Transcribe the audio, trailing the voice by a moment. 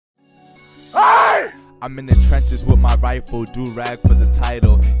I'm in the trenches with my rifle, Durag for the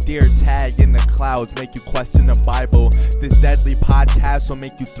title. Deertag in the clouds, make you question the Bible. This deadly podcast will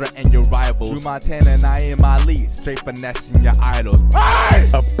make you threaten your rivals. Drew Montana and I am my lead, straight finessing your idols. Hey!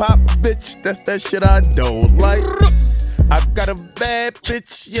 A pop bitch, that's that shit I don't like. I got a bad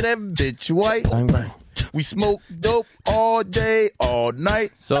bitch, yeah, that bitch white. Bang, bang. We smoke dope all day, all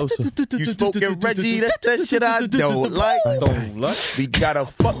night. So. You smoking Reggie, that's that shit I don't like. Don't like. We gotta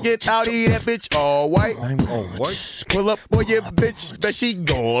fuck it out of that bitch all white. All white. Pull up on your bitch, bet she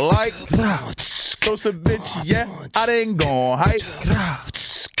gon' like. Sosa bitch, yeah, I ain't gon' hype.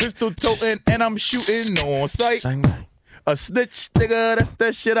 Pistol toting and I'm shooting on sight. A snitch, nigga, that's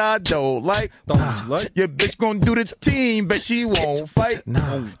that shit I don't like. Don't like. Your bitch gon' do the team, bet she won't fight.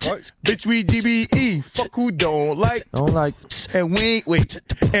 No. Bitch, we DBE, fuck who don't like. Don't like. And we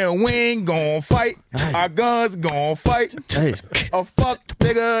ain't gon' fight. Hey. Our guns gon' fight. Hey. A fuck,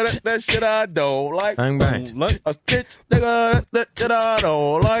 nigga, that's that shit I don't like. Bang, bang. A bitch, nigga, that's that shit I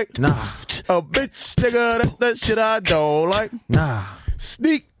don't like. Nah. A bitch, nigga, that's that shit I don't like. Nah.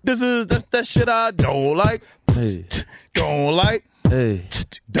 Sneak, that's that shit I don't like. Hey. Don't like. Hey.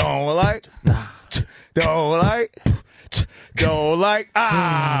 Don't like. Nah. Don't like. Don't like.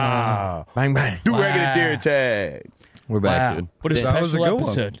 Ah. Bang, bang. Durag and the Deertag. We're back, dude. What a Yeah. special That was a good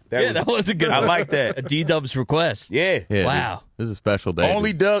episode. one. That was a good I one. like that. A D-Dubz request. Yeah. Yeah, Wow. dude. This is a special day.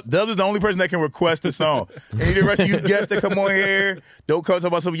 Only Dubz is the only person that can request a song. Any of the rest of you guests that come on here, don't come talk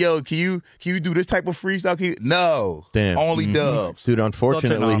about some, yo, can you do this type of freestyle? No. Damn. Only Dubz. Dude,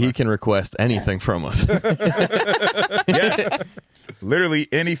 unfortunately, he can request anything from us. Yes. Literally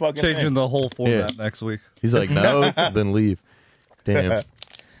any fucking Changing thing. the whole format next week. He's like, no, then leave. Damn.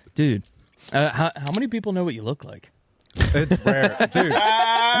 Dude, how many people know what you look like? It's rare. Dude,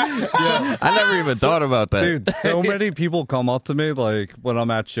 I never even thought about that. dude, so many people come up to me, like, when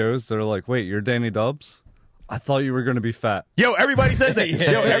I'm at shows, they're like, wait, you're Danny Dubz? I thought you were going to be fat. Yo, everybody says that. Yo,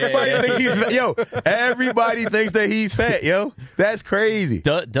 everybody thinks he's fat. Yo, everybody thinks that he's fat, yo. That's crazy.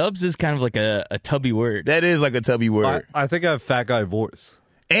 Dubz is kind of like a tubby word. That is like a tubby word. I think I have fat guy voice.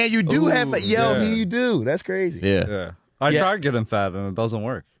 And you do have a, yo, yeah. you do. That's crazy. Yeah. Yeah. I Yeah. tried getting fat, and it doesn't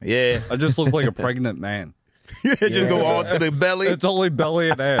work. Yeah. I just look like a pregnant man. Just go all to the belly. It's only belly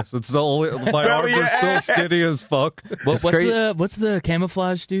and ass. It's the only. My Belly arms are and still ass. skinny as fuck. What's great. the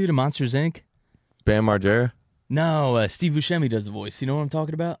camouflage dude in Monsters Inc.? Bam Margera? No, Steve Buscemi does the voice. You know what I'm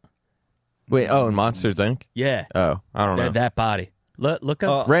talking about? Wait, oh, in Monsters, Inc.? Yeah. Oh, I don't know. That body. Look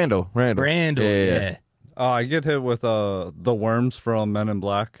up Randall. Brandel. Yeah. I get hit with the worms from Men in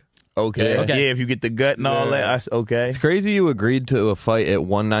Black. Okay. Okay. Yeah, if you get the gut and all that, okay. It's crazy you agreed to a fight at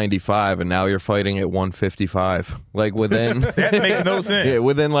 195 and now you're fighting at 155. Like within That makes no sense. yeah,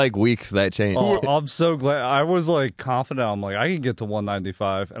 within like weeks that changed. Oh, I'm so glad. I was like confident. I'm like, I can get to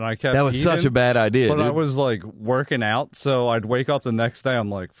 195, and I kept. That was eating, such a bad idea, But dude. I was like working out, so I'd wake up the next day. I'm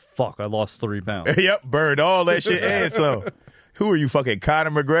like, fuck, I lost 3 pounds. Yep, burned all that shit and so. Who are you, fucking Conor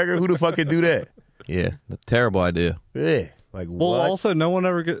McGregor? Who the fuck can do that? Yeah, terrible idea. Yeah. Like, Well, what? also, no one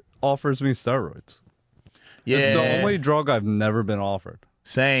ever offers me steroids. Yeah. It's the only drug I've never been offered.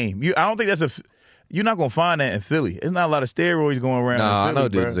 Same. I don't think that's you're not going to find that in Philly. There's not a lot of steroids going around No, I in Philly, know,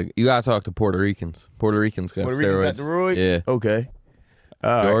 dudes. bro. Like, you gotta talk to Puerto Ricans. Puerto Ricans got Puerto steroids. Ricans got the roids? Yeah, Okay.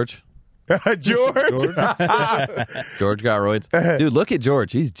 All George. right. George. George got roids. Dude, look at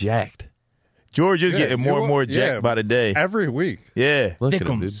George. He's jacked. George is Yeah, getting more and more jacked yeah. by the day. Every week. Yeah. Look at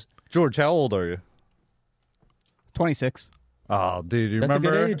him, dude. Thickums. George, how old are you? 26. Oh, dude, you That's a good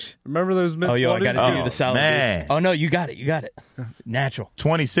remember? age. Remember those mid-20s? Oh, yo, I got to give you Oh, the salad. man. Oh, no, you got it. Natural.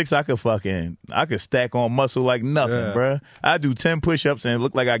 26, I could stack on muscle like nothing, Yeah. bruh. I do 10 push-ups and it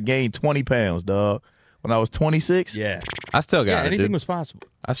looked like I gained 20 pounds, dog. When I was 26. Yeah. I still got it, Anything dude. was possible.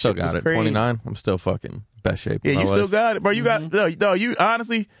 I still Shit got was it. crazy. 29. I'm still fucking best shape. Yeah, of my you still life. got it, bro. You got, no, you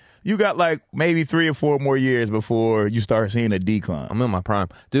honestly, you got like maybe 3 or 4 more years before you start seeing a decline. I'm in my prime,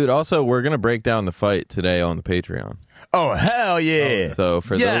 dude. Also, we're gonna break down the fight today on the Patreon. Oh, hell yeah. So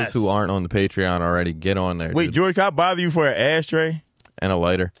for Yes. those who aren't on the Patreon already, get on there. Wait, dude. George, can I bother you for an ashtray? And a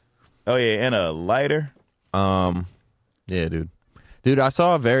lighter. Oh, yeah, and a lighter? Yeah, dude. Dude, I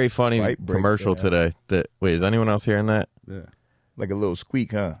saw a very funny Fight break commercial for that. today. Wait, is anyone else hearing that? Yeah. Like a little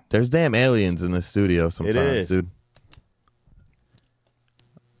squeak, huh? There's damn aliens in this studio sometimes, is. dude.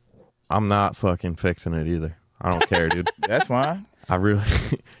 I'm not fucking fixing it either. I don't care, dude. That's fine. I really.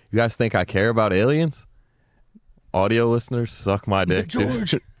 You guys think I care about aliens? Audio listeners, suck my dick,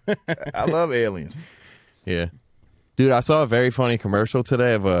 George. dude. I love aliens. Yeah. Dude, I saw a very funny commercial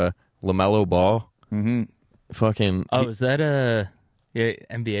today of a LaMelo Ball. Mm-hmm. Fucking. Oh, is that a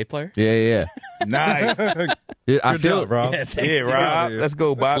NBA player? Yeah. Nice. Dude, I Good feel. job, Rob. Yeah, thanks, Yeah, dude. Rob. Let's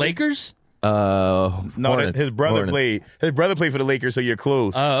go, Bobby. Lakers? No, Hornets. his brother Hornets. played. His brother played for the Lakers, so you're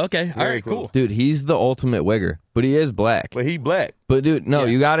close. Oh, okay. All Very right, close. cool. Dude, he's the ultimate wigger, but he is black. But he black. But dude, no,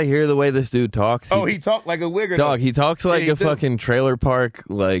 Yeah. you got to hear the way this dude talks. Oh, he talked like a wigger. dog. though. He talks like Yeah, a he do. fucking trailer park.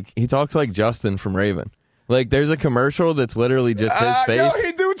 Like he talks like Justin from Raven. Like there's a commercial that's literally just his face. Yo,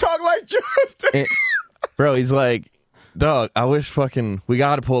 he do talk like Justin. And- bro, he's like, dog. I wish fucking we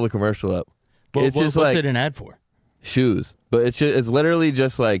got to pull the commercial up. It's just what's like it an ad for? shoes, but it's literally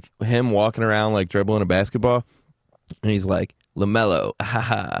just like him walking around like dribbling a basketball, and he's like LaMelo,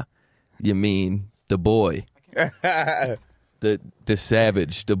 haha, you mean the boy, the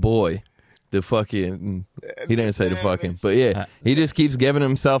savage, the boy, the fucking. He didn't say the fucking, but yeah, he just keeps giving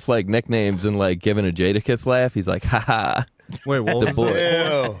himself like nicknames and like giving a Jadakiss laugh. He's like, haha, Wait, what the was boy.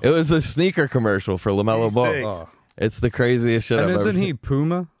 Ew. It was a sneaker commercial for LaMelo He Ball. stinks. Oh. It's the craziest shit And I've ever isn't seen. he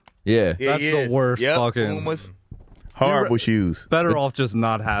Puma? Yeah. Yeah, That's he the is. worst Yep, fucking- Pumas. Horrible shoes. Better off just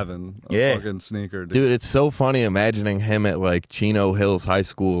not having a Yeah. fucking sneaker, dude. Dude, it's so funny imagining him at like Chino Hills High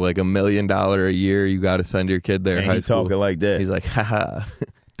School, like $1 million a year. You got to send your kid there. And high he school. talking like that. He's like, haha,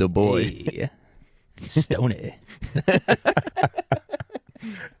 the boy. Hey, Stoney.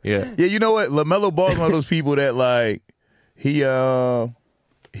 Yeah. Yeah, you know what? LaMelo Ball's one of those people that like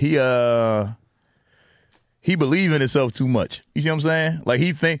he believe in himself too much. You see what I'm saying? Like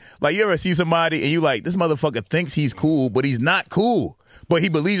he think like you ever see somebody and you like this motherfucker thinks he's cool, but he's not cool. But he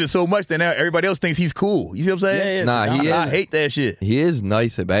believes it so much that now everybody else thinks he's cool. You see what I'm saying? Yeah, Nah, he I is. hate that shit. He is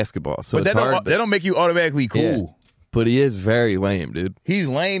nice at basketball, so But it's hard. that don't make you automatically cool. Yeah. But he is very lame, dude. He's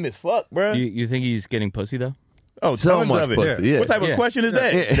lame as fuck, bro. You think he's getting pussy though? Oh, So tons much of it. pussy, yeah. What type of Yeah. question is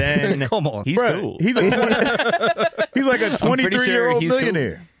that? Then Come on. he's Bruh, cool. he's like a 23-year-old he's cool.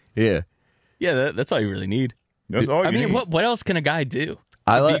 millionaire. Yeah. Yeah, that's all you really need. That's all I you mean, need. what else can a guy do?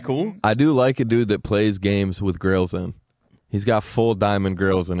 I Be like. cool. I do like a dude that plays games with grills in. He's got full diamond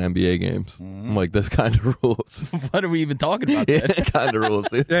grills in NBA games. I'm like, this kind of rules. What are we even talking about? Yeah, Then? kind of rules,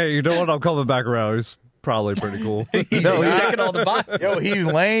 dude. Hey, you know what? I'm coming back around. He's probably pretty cool. He's checking all the boxes. Yo, he's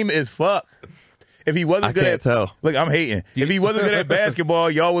lame as fuck. If he wasn't I good can't at tell. Look, I'm hating. If he wasn't good at basketball,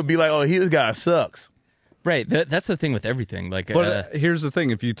 y'all would be like, "Oh, this guy sucks." Right. That's the thing with everything. Like, But here's the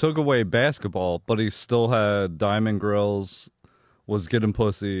thing: if you took away basketball, but he still had diamond grills, was getting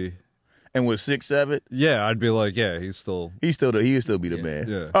pussy, And with 6'7", yeah, I'd be like, yeah, he'd still he'd still be the man.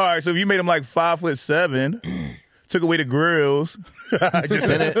 yeah. All right, so if you made him like 5'7", took away the grills, just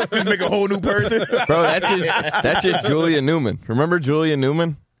make a whole new person. Bro, that's just Julian Newman. Remember Julian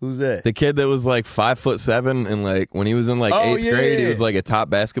Newman? Who's that? The kid that was like 5'7" and like when he was in like Oh, 8th grade, he yeah. was like a top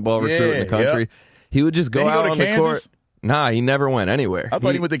basketball recruit in the Yeah, country. yep. He would just go Did he go out to on the Kansas? court. Nah, he never went anywhere. I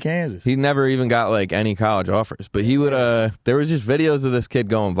thought he went to Kansas. He never even got like any college offers. But he would there was just videos of this kid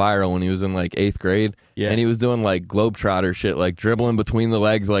going viral when he was in like 8th grade. Yeah. And he was doing like globetrotter shit, like dribbling between the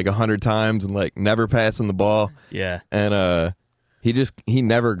legs like 100 times and like never passing the ball. yeah. And he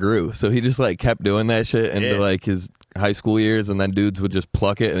never grew. So he just like kept doing that shit into Yeah. like his high school years, and then dudes would just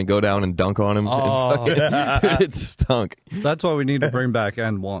pluck it and go down and dunk on him. Oh. And fucking, it stunk. That's why we need to bring back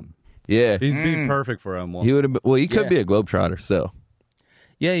N1. Yeah. He'd be perfect for N1. He would have well, he could Yeah. be a globetrotter still.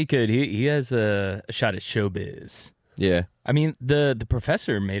 Yeah, he could. He has a shot at showbiz. Yeah. I mean, the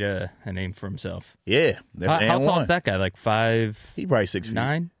professor made a name for himself. Yeah, that's How and tall one. is that guy? Like 5'9"? He probably 6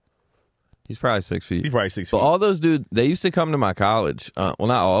 feet. He's probably 6 feet. He's probably 6 feet. But all those dudes, they used to come to my college. Well,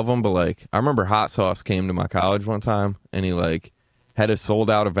 not all of them, but like I remember Hot Sauce came to my college one time, and he like had a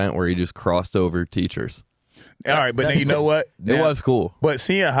sold out event where he just crossed over teachers. All right, but then you know what? It Now- was cool. But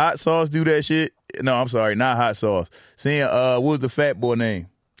seeing Hot Sauce do that shit. No, I'm sorry, not Hot Sauce. Seeing what was the fat boy name?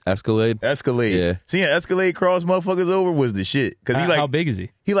 Escalade. Escalade. Yeah. Seeing Escalade cross motherfuckers over was the shit. Cause he like How big is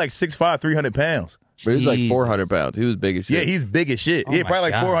he? he like 6'5", 300 pounds. But he was like Jesus. 400 pounds. He was big as shit. Yeah, he's big as shit. Oh yeah, my probably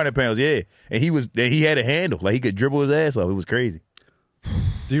like God. 400 pounds. Yeah, and he had a handle, like he could dribble his ass off. It was crazy.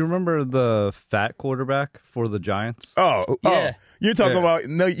 Do you remember the fat quarterback for the Giants? Oh, Yeah. you're talking Yeah. about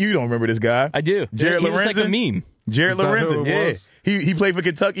no, you don't remember this guy. I do. Jared he was like a Lorenzen? meme. Jared Is that who Lorenzen. it Yeah, was? he played for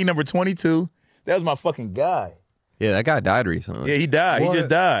Kentucky, number 22. That was my fucking guy. Yeah, that guy died recently. Yeah, he died. What? He just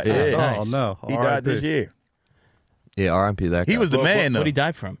died. Yeah. Yeah, Oh, Nice. no. he died this RIP. year. Yeah, R.I.P. that guy. He was the man, though. What he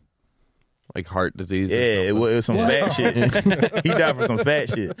die from? like heart disease. or Yeah, it something. was some fat shit. He died from some fat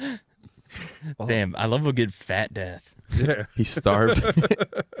shit. Damn, I love a good fat death. Yeah. He starved.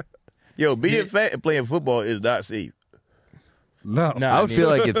 Yo, being fat and playing football is not safe. No. No, I would mean, feel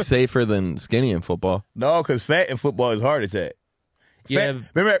like it's safer than skinny in football. No, because fat in football is heart attack. Yeah.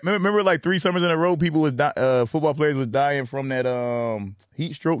 Remember, like 3 summers in a row, people was football players was dying from that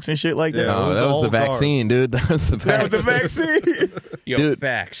heat strokes and shit like that. Yeah. No, that was the vaccine, dude. That was the That was vaccine. the vaccine. Yo, Dude.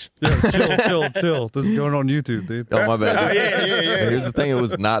 facts. Chill. This is going on YouTube, dude. Oh, my bad. Yeah. Here's the thing. It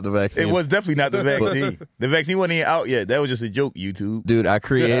was not the vaccine. It was definitely not the vaccine. The vaccine wasn't even out yet. That was just a joke, YouTube. Dude, I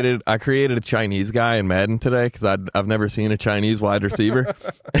created a Chinese guy in Madden today because I've never seen a Chinese wide receiver.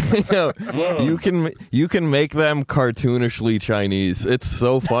 You can make them cartoonishly Chinese. It's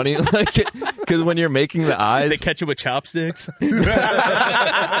so funny, like because when you're making the eyes, They catch it with chopsticks. if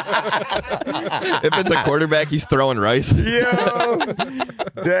it's a quarterback, he's throwing rice. Yo,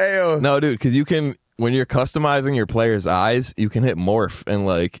 damn. No, dude, because you can when you're customizing your player's eyes, you can hit morph and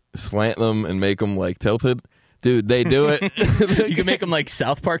like slant them and make them like tilted. Dude, they do it. You can make them like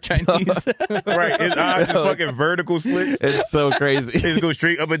South Park Chinese. Right, his eyes just fucking vertical slits. It's so crazy. It just go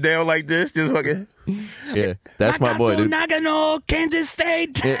straight up and down like this. Just fucking. Yeah, that's my boy, dude. Nagano, Kansas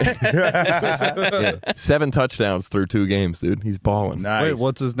State. Yeah. 7 touchdowns through 2 games, dude. He's balling. Nice. Wait,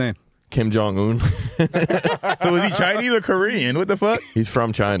 what's his name? Kim Jong-un. So is he Chinese or Korean? What the fuck? He's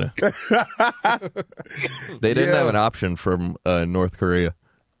from China. They didn't have an option from North Korea.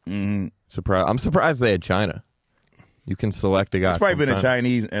 Mm-hmm. I'm surprised they had China. You can select a guy. It's probably from been a China.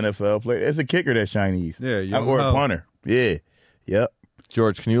 Chinese NFL player. It's a kicker that's Chinese. Yeah, or a punter. Yeah. Yep.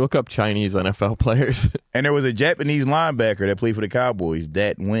 George, can you look up Chinese NFL players? And there was a Japanese linebacker that played for the Cowboys,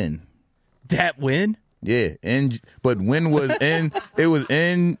 Dat Nguyen. Dat win? Yeah, but Nguyen was it was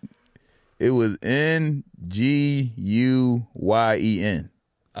Nguyen.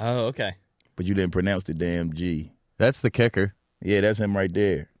 Oh, okay. But you didn't pronounce the damn G. That's the kicker. Yeah, that's him right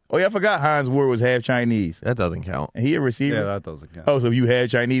there. Oh yeah, I forgot Hines Ward was half Chinese. That doesn't count. And he a receiver. Yeah, that doesn't count. Oh, so if you half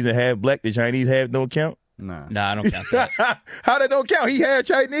Chinese and half black, the Chinese half don't count? Nah. Nah, I don't count that. How that don't count? He half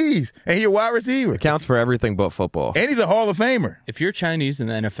Chinese and he a wide receiver. It counts for everything but football. And he's a Hall of Famer. If you're Chinese in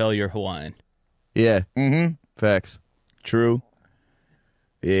the NFL, you're Hawaiian. Yeah. Mm-hmm. Facts. True.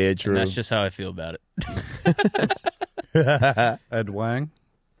 Yeah, true. And that's just how I feel about it. Ed Wang.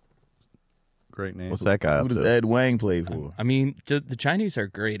 Great name. What's that guy Who up does to? Ed Wang play for? I mean, the Chinese are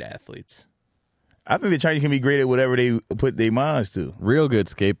great athletes. I think the Chinese can be great at whatever they put their minds to. Real good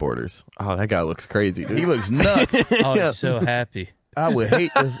skateboarders. Oh, that guy looks crazy, dude. He looks nuts. Oh, he's so happy. I would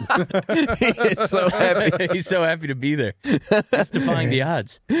hate this. He's so happy. He's so happy to be there. He's defying the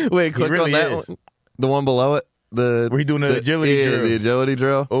odds. Wait, click really on that is. one. The one below it. Where he doing the agility drill. The agility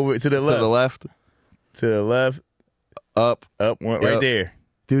drill. Over to the To left. the left. To the left. Up. One, Yep. right there.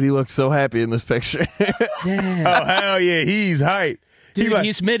 Dude, he looks so happy in this picture. Damn. Oh, hell yeah. He's hype. Dude, like,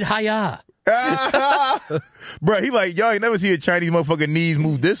 he's mid-high. Bro, he like, y'all ain't never see a Chinese motherfucking knees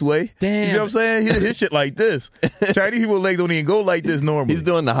move this way. Damn. You know what I'm saying? His shit like this. Chinese people's legs don't even go like this normally. He's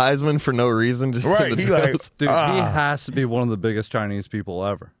doing the Heisman for no reason. Just Right, in the he like- nose. Dude, he Ah. has to be one of the biggest Chinese people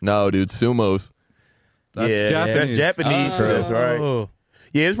ever. No, dude, sumos. That's yeah, Japanese. that's Japanese. Oh. That's right.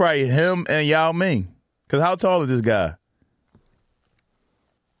 Yeah, it's probably him and Yao Ming. Because how tall is this guy?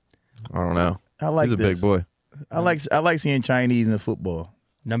 I don't know. I like He's a this. big boy. I like seeing Chinese in football.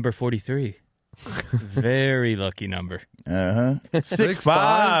 Number 43. Very lucky number.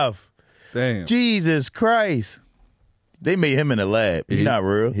 6'5". Damn. Jesus Christ. They made him in a lab. He's not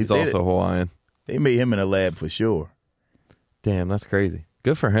real. He's They- also Hawaiian. They made him in a lab for sure. Damn, that's crazy.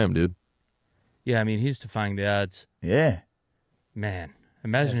 Good for him, dude. Yeah, I mean, he's defying the odds. Yeah. Man,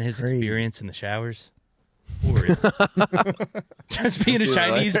 imagine That's his crazy. experience in the showers. Horrid. Just being a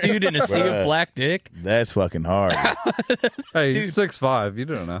Chinese dude in a sea of black dick. That's fucking hard. Hey, he's 6'5". You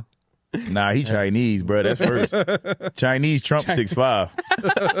don't know. Nah, he Chinese, bro. That's first. Chinese Trump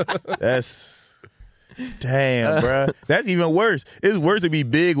 6'5". That's damn, bro. That's even worse. It's worse to be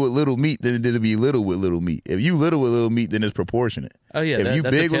big with little meat than to be little with little meat. If you little with little meat, then it's proportionate. Oh, yeah, If you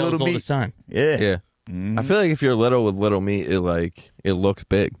that's big a with tale little as old meat, as time. yeah. Yeah. I feel like if you're little with little meat, it looks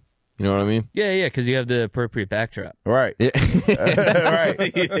big. You know what I mean? Yeah, because you have the appropriate backdrop. Right. Yeah. Right.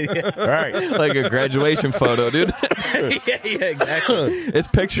 Right. Like a graduation photo, dude. yeah, exactly. It's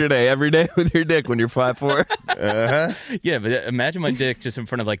picture day every day with your dick when you're 5'4". Yeah, but imagine my dick just in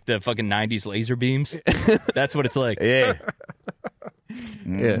front of like the fucking 90s laser beams. That's what it's like. Yeah.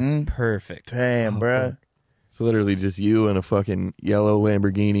 Yeah. Perfect. Damn, bro. It's literally just you and a fucking yellow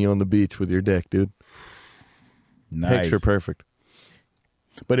Lamborghini on the beach with your dick, dude. Nice. Picture perfect.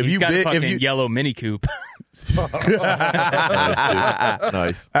 But if He's you got a big, fucking if you yellow Mini Coupe.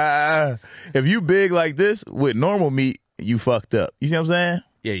 Nice. if you big like this with normal meat, you fucked up. You see what I'm saying?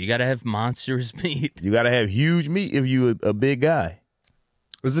 Yeah, you got to have monstrous meat. You got to have huge meat if you a big guy.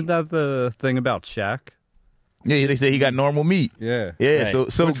 Isn't that the thing about Shaq? Yeah, they say he got normal meat. Yeah. Yeah,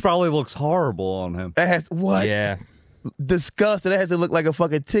 Right. so Which probably looks horrible on him. that has what? Yeah. Disgusting. That has to look like a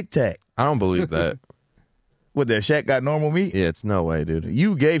fucking Tic Tac. I don't believe that. What, that Shaq got normal meat? Yeah, it's no way, dude.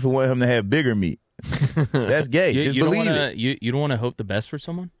 You gay for wanting him to have bigger meat. That's gay. Just you don't believe wanna, it. You don't want to hope the best for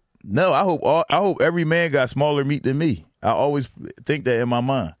someone? No, I hope every man got smaller meat than me. I always think that in my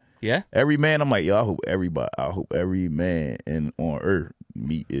mind. Yeah? Every man, I'm like, yo, I hope every man on earth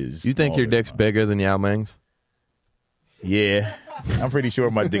meat is. You think your smaller dick's than mine. bigger than Yao Ming's? Yeah. I'm pretty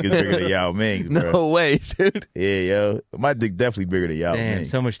sure my dick is bigger than Yao Ming's, bro. No way, dude. Yeah, yo. My dick definitely bigger than Yao Damn, Ming's.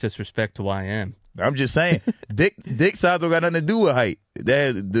 so much disrespect to YM. I'm just saying, dick size don't got nothing to do with height.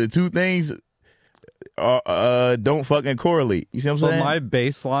 The two things don't fucking correlate. You see what I'm But saying? my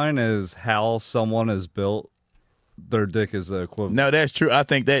baseline is how someone is built. Their dick is the equivalent. No, that's true. I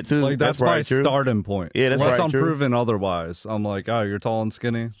think that too. Like that's probably my true. starting point. Yeah, that's Unless probably I'm true. proven otherwise. I'm like, oh, you're tall and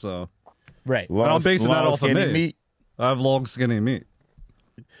skinny, so Right. But I'm basing that off of skinny me. meat. I have long, skinny meat.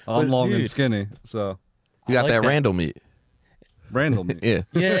 I'm long and dude. skinny, so You got like that that. Randall meat. random meat. Yeah.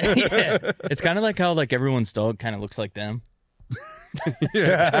 Yeah. It's kind of like how like everyone's dog kind of looks like them.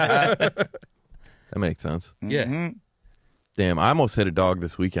 That makes sense. Yeah. Mm-hmm. Damn, I almost hit a dog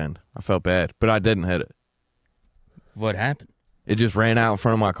this weekend. I felt bad, but I didn't hit it. What happened? It just ran out in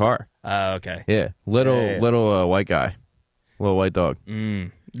front of my car. Okay. Yeah. Little white guy. Little white dog.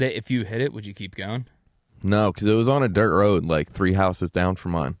 If you hit it, would you keep going? No, because it was on a dirt road like 3 houses down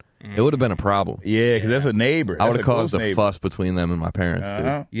from mine. It would have been a problem. Yeah, because that's a neighbor. I would That's have a caused close a neighbor. fuss between them and my parents,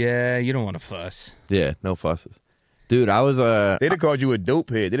 Uh-huh. Yeah, you don't want to fuss. dude. Yeah, no fusses. Dude, I was They'd have called you a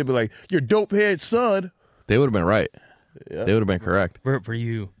dope head. They'd have been like, "You're dope head, son." they would have been right. Yeah. They would have been correct. Were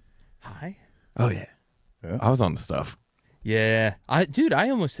you high? Oh yeah. I was on the stuff. Yeah. I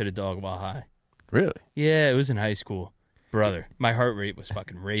almost hit a dog while high. Really? Yeah, it was in high school. Brother, my heart rate was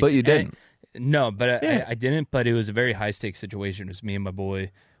fucking racing. But you didn't. No, but I didn't, but it was a very high-stakes situation. It was me and my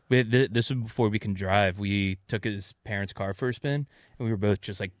boy. This was before we can drive. We took his parents' car for a spin, and we were both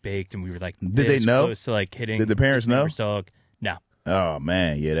just, like, baked, and we were, like, Did they this know? close to, like, hitting Did the parents his know? neighbor's dog. No. Oh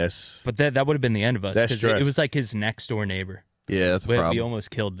man, yeah, that's But that would have been the end of us. That's 'cause stress. it was, like, his next-door neighbor. Yeah, that's a We problem.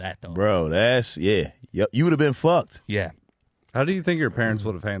 almost killed that dog. bro. That's yeah. Yep, you would have been fucked. Yeah. How do you think your parents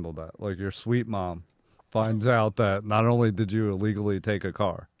would have handled that? Like your sweet mom finds out that not only did you illegally take a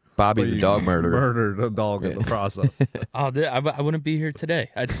car, Bobby but the you dog murderer. murdered a dog in the process. Oh, I wouldn't be here today.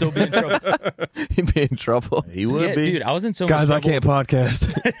 I'd still be in trouble. He'd be in trouble. He would Yeah, be. dude, I was in so Guys, I much trouble. can't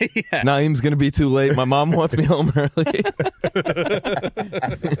podcast. Yeah. Naeem's going to be too late. My mom wants me home early.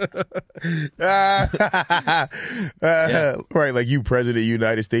 Right, like you president of the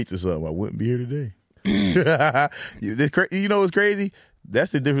United States or something. I wouldn't be here today. You know what's crazy?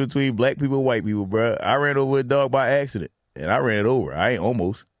 That's the difference between black people and white people, bro. I ran over a dog by accident, and I ran it over. I ain't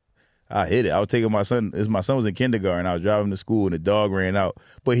almost. I hit it. I was taking my son. My son was in kindergarten. I was driving to school, and the dog ran out.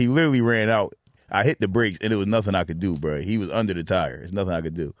 But he literally ran out. I hit the brakes, and there was nothing I could do, bro. He was under the tire. There's nothing I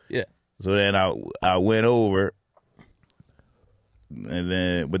could do. Yeah. So then I went over,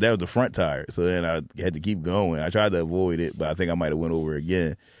 but that was the front tire. So then I had to keep going. I tried to avoid it, but I think I might have went over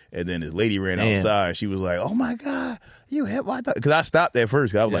again. And then this lady ran Man. outside, and she was like, "Oh my God, you hit my dog!" Because I stopped at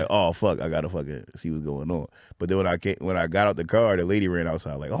first. 'Cause I was like, "Oh fuck, I gotta fucking see what's going on." But then when I got out the car, the lady ran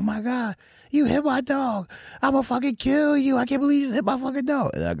outside like, "Oh my God, you hit my dog! I'm gonna fucking kill you! I can't believe you just hit my fucking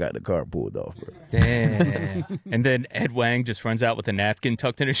dog!" And I got the car pulled off, bro. Damn. And then Ed Wang just runs out with a napkin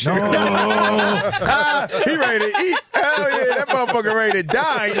tucked in his shirt. He ready to eat. Hell yeah, that motherfucker ready to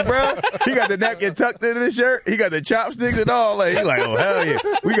die, bro. He got the napkin tucked into the shirt. He got the chopsticks and all. Like, he like, oh hell yeah,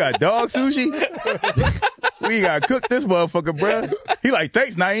 we got dog sushi. We gotta cook this motherfucker, bro. He like,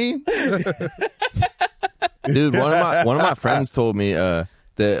 thanks, Naeem. Dude, one of my friends told me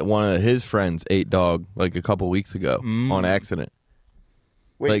that one of his friends ate dog like a couple weeks ago on accident.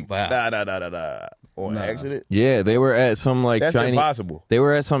 Wait, Like- nah. On accident? Yeah, they were at some like That's Chinese. impossible. They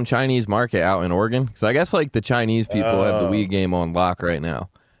were at some Chinese market out in Oregon because I guess like the Chinese people have the weed game on lock right now,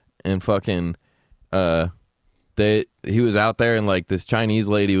 and fucking, he was out there and like this Chinese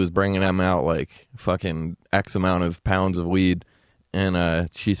lady was bringing him out like fucking X amount of pounds of weed, and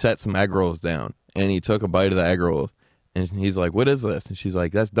she set some egg rolls down, and he took a bite of the egg rolls, and he's like, "What is this?" And she's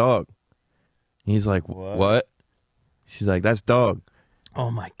like, "That's dog." He's like, "What?" She's like, "That's dog." Oh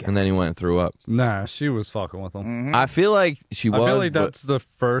my God. And then he went and threw up. Nah, she was fucking with him. I feel like she was. I feel like but- that's the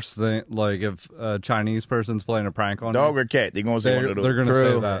first thing. Like, if a Chinese person's playing a prank on Dog you, or cat? They gonna say one they're of those. going to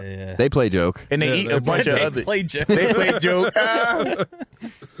say True. that. Yeah. They play joke. And they Yeah, eat they a bunch of They other. play joke. They play joke.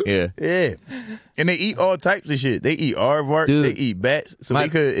 Yeah. Yeah, and they eat all types of shit. They eat aardvarks. Dude. They eat bats. So My-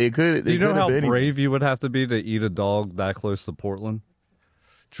 they Do you know could how have been brave you would have to be to eat a dog that close to Portland?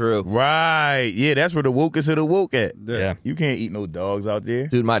 True. Right. Yeah, that's where the wokest of the woke at. Yeah. You can't eat no dogs out there.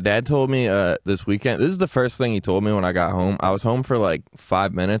 Dude, my dad told me this weekend. This is the first thing he told me when I got home. I was home for like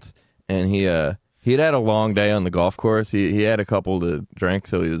 5 minutes, and he'd had a long day on the golf course. He had a couple to drink,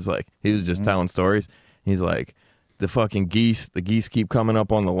 so he was just telling stories. He's like, the geese keep coming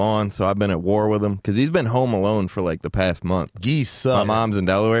up on the lawn, so I've been at war with them because he's been home alone for like the past month. Geese suck. My mom's in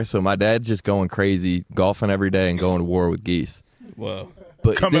Delaware, so my dad's just going crazy, golfing every day and going to war with geese. Whoa.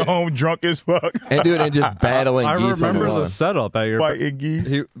 But Coming home drunk as fuck. and just battling I geese. remember on the the setup at your Fighting geese.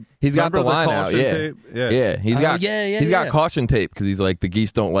 He's got the remember line out, caution yeah. tape? Yeah, he's got yeah. got caution tape because he's like, the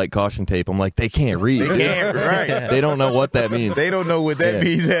geese don't like caution tape. I'm like, they can't read. They can't, right. They don't know what that means. They don't know what that Yeah.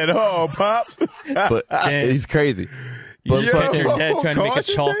 means at all, Pops. But he's crazy. But Yo. Picture your dad trying to make a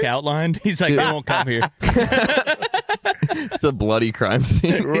Caution chalk tape? outline. He's like, they won't come here. it's a bloody crime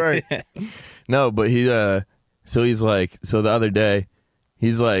scene. Right. No, but so he's like, so the other day,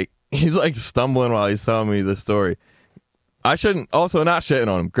 he's like stumbling while he's telling me the story. I shouldn't, also not shitting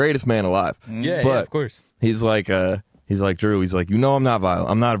on him. Greatest man alive. Yeah, But of course. He's like, Drew, he's like, I'm not violent.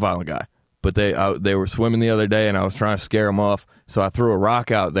 I'm not a violent guy. But they were swimming the other day, and I was trying to scare them off. So I threw a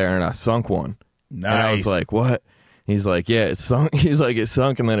rock out there, and I sunk one. Nice. And I was like, what? He's like, yeah, it sunk. He's like, it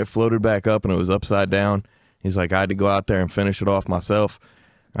sunk, and then it floated back up, and it was upside down. He's like, I had to go out there and finish it off myself.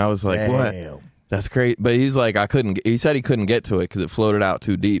 And I was like, Damn. what? That's great. But he's like, he said he couldn't get to it because it floated out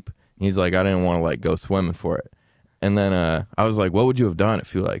too deep. He's like, I didn't want to like go swimming for it. And then I was like, what would you have done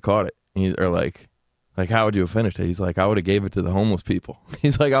if you like caught it? Or like how would you have finished it? He's like, I would have gave it to the homeless people.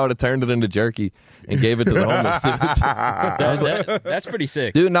 He's like, I would have turned it into jerky and gave it to the homeless. That's pretty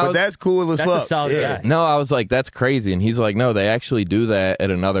sick. Dude, But that's cool as That's fuck. a solid yeah. guy. no, I was like, that's crazy. And he's like, no, they actually do that at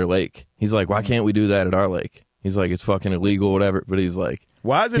another lake. He's like, why can't we do that at our lake? He's like, it's fucking illegal, whatever. But he's like,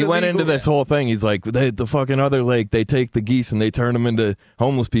 Why is it he went illegal? into this whole thing. He's like, the fucking other lake, they take the geese and they turn them into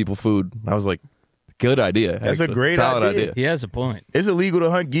homeless people food. I was like, good idea. That's a actually. great Solid idea. He has a point. It's illegal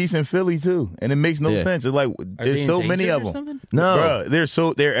to hunt geese in Philly too, and it makes no Yeah. sense. It's like Are there's they so many endangered of or them. something? No,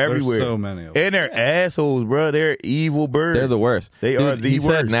 Bruh, they're everywhere. There's so many of them. And they're assholes, bro. They're evil birds. they're the worst. They Dude, are the he worst.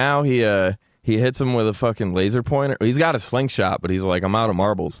 said now he hits him with a fucking laser pointer. He's got a slingshot, but he's like, I'm out of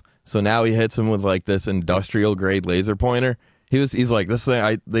marbles. So now he hits him with like this industrial grade laser pointer. He's like, this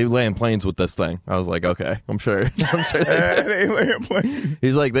thing, they land planes with this thing. I was like, okay, I'm sure. They land planes.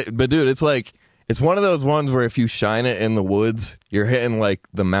 He's like, but dude, it's like, it's one of those ones where if you shine it in the woods, you're hitting like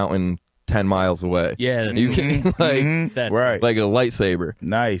the mountain 10 miles away. Yeah, that's You can like That's Right. like a lightsaber.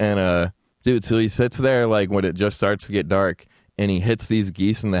 Nice. And dude, so he sits there like when it just starts to get dark, and he hits these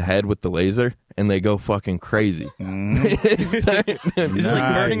geese in the head with the laser, and they go fucking crazy. He's like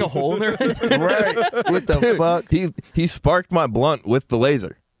burning a hole in their head. Right. What the fuck? He sparked my blunt with the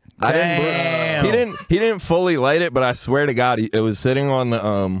laser. Damn. He didn't fully light it, but I swear to God, it was sitting on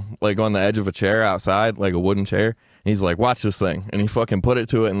the like on the edge of a chair outside, like a wooden chair. And he's like, watch this thing, and he fucking put it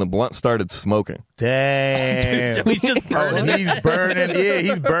to it, and the blunt started smoking. Damn. So he's just burning. He's burning. Yeah,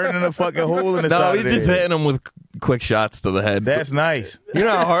 he's burning a fucking hole in the No, side he's of just their head. hitting him with quick shots to the head. That's nice. You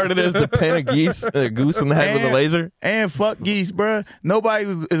know how hard it is to pin a goose in the head with a laser? And fuck geese, bruh. Nobody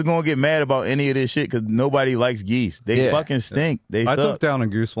is going to get mad about any of this shit because nobody likes geese. They Yeah. fucking stink. They I suck. took down a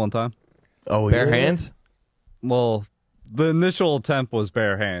goose one time. Oh, Bare yeah? hands? Well, the initial attempt was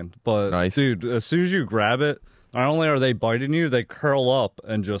bare hand, but Nice. dude, as soon as you grab it, not only are they biting you, they curl up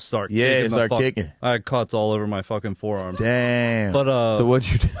and just start Yeah, kicking. start kicking. I had cuts all over my fucking forearm. Damn. But So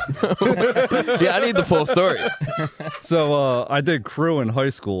what'd you do? Yeah, I need the full story. I did crew in high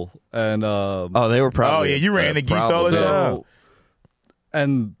school, and Oh, they were probably. Oh, yeah, you ran the geese all the probably. time.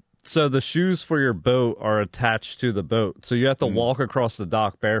 and so the shoes for your boat are attached to the boat, so you have to walk across the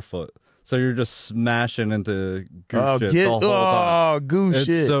dock barefoot. So you're just smashing into goose shit the whole time. goose It's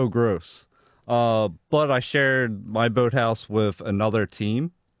shit. so gross. But I shared my boathouse with another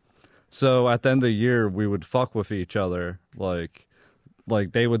team. So at the end of the year, we would fuck with each other. Like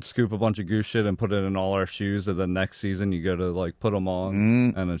they would scoop a bunch of goose shit and put it in all our shoes. And then next season, you go to like put them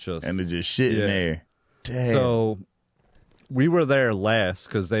on, and it's just. and there's just shit in Yeah. there. Damn. So we were there last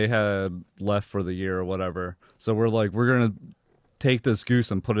because they had left for the year or whatever. So we're like, we're gonna take this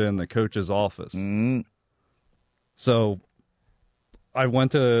goose and put it in the coach's office. So I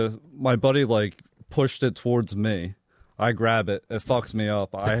went to my buddy, like pushed it towards me. I grab it. It fucks me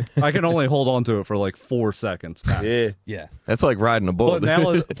up. I can only hold on to it for like 4 seconds. Max. yeah. Yeah. That's like riding a bull. But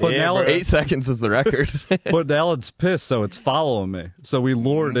now, dude. Yeah, bro. 8 seconds is the record. but now it's pissed, so it's following me. So we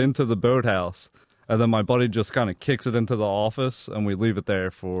lure it into the boathouse, and then my buddy just kind of kicks it into the office, and we leave it there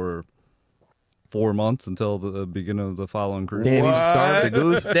for 4 months until the beginning of the following cruise. Damn, he starved the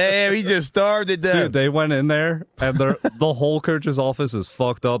goose. Damn, he just starved to death. Dude, they went in there, and the whole coach's office is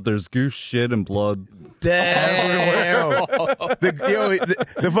fucked up. There's goose shit and blood. Damn.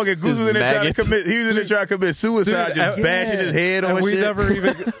 The fucking goose was in there trying to commit. He was in there trying to commit suicide, Dude, just bashing his head on And shit. they never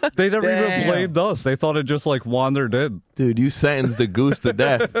even Damn. blamed us. They thought it just like wandered in. Dude, you sentenced the goose to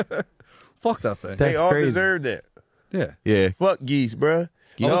death. Fuck that thing. They That's all crazy. deserved that. Yeah. Yeah. Fuck geese, bruh.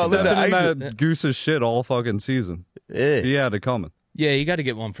 I was Oh, listen, stepping I in used that goose's shit all fucking season. yeah. He had it coming. Yeah, you got to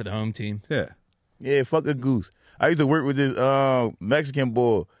get one for the home team. Yeah. Yeah, fuck a goose. I used to work with this Mexican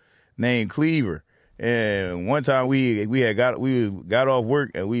boy named Cleaver, and one time we got off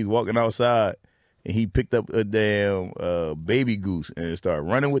work and we was walking outside, and he picked up a damn baby goose and started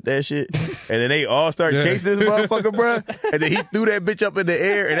running with that shit, and then they all started chasing this motherfucker, bruh. And then he threw that bitch up in the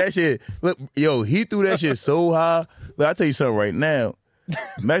air, and that shit, look, yo, he threw that shit so high. Look, I tell you something right now.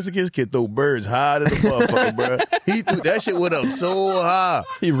 Mexicans can throw birds higher than the motherfucker, bro. He threw that shit went up so high.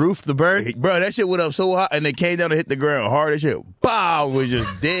 He roofed the bird. Bro, that shit went up so high and they came down and hit the ground hard. That shit, bow, was just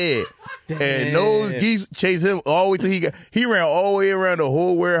dead. And those geese chased him all the way till he ran all the way around the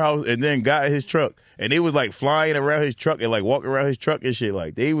whole warehouse and then got in his truck. And they was like flying around his truck and like walking around his truck and shit.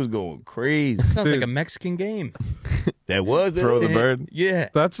 Like they was going crazy. Sounds like a Mexican game. That was Throw the bird. Yeah.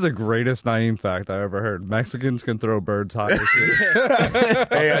 That's the greatest Naeem fact I ever heard. Mexicans can throw birds high as shit.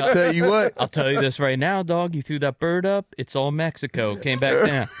 Hey, I tell you what. I'll tell you this right now, dog. You threw that bird up. It's all Mexico. Came back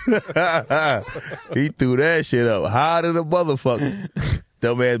down. He threw that shit up high to the motherfucker.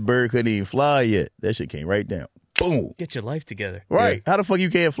 Dumbass bird couldn't even fly yet. That shit came right down. Boom. Get your life together. Right. How the fuck you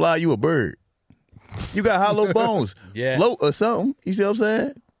can't fly? You a bird. You got hollow bones. Yeah. Float or something. You see what I'm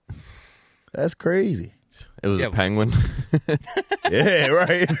saying? That's crazy. It was Yeah. a penguin. Yeah,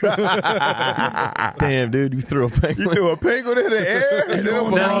 right. Damn, dude, you threw a penguin. You threw a penguin in the air? And then a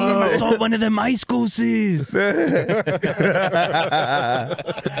balloon in I the saw one of them ice gooses.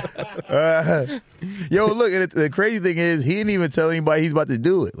 Yo, look, and the crazy thing is, he didn't even tell anybody he's about to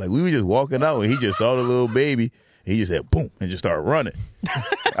do it. Like, we were just walking out, and he just saw the little baby. He just said, boom, and just started running.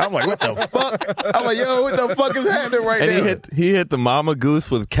 I'm like, what the fuck? I'm like, yo, what the fuck is happening right And now? he hit the mama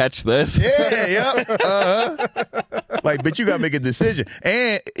goose with catch this. Yeah, yep. Like, bitch, you gotta make a decision.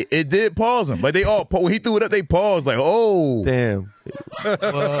 And it did pause him. Like, they all, when he threw it up, they paused, like, oh. Damn.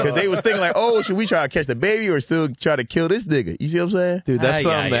 Because they was thinking, like, oh, should we try to catch the baby or still try to kill this nigga? You see what I'm saying? Dude, that's Aye,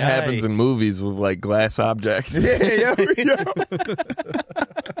 something aye, that happens aye. in movies with like glass objects. Yeah, yo.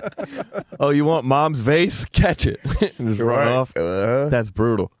 Oh, you want mom's vase? Catch it. And just run Right. off. That's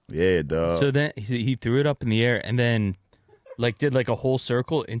brutal. Yeah, dog. So then he threw it up in the air and then like did like a whole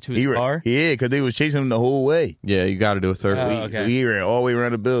circle into his He car. Yeah, because they was chasing him the whole way. Yeah, you got to do a circle. Oh, okay. So he ran all the way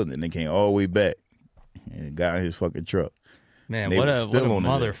around the building and then came all the way back and got in his fucking truck. Man, They what were a still on it.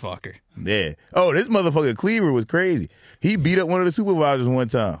 motherfucker. Yeah. Oh, this motherfucker Cleaver was crazy. He beat up one of the supervisors one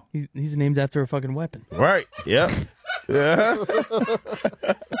time. He's named after a fucking weapon. Right. Yep. Yeah.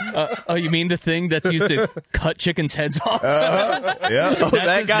 Oh, you mean the thing that's used to cut chickens' heads off? Yeah. Oh, That's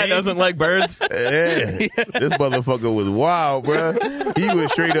that his guy name? doesn't like birds. Yeah. This motherfucker was wild, bruh. He was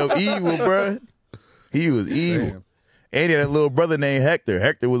straight up evil, bruh. He was evil. Damn. And he had a little brother named Hector.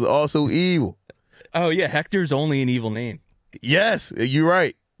 Hector was also evil. Oh yeah, Hector's only an evil name. Yes, you're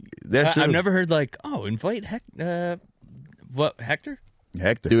right. That's true. I've never heard like, oh, invite Hector.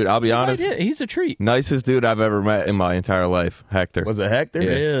 Hector. Dude, I'll be honest. Yeah, he's a treat. Nicest dude I've ever met in my entire life, Hector. Was it Hector? Yeah.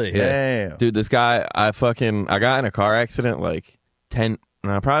 Really? Yeah. Damn. Dude, this guy, I got in a car accident like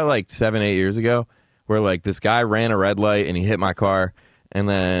probably like 7-8 years ago, where like this guy ran a red light and he hit my car, and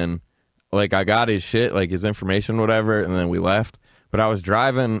then like I got his shit, like his information, whatever, and then we left. But I was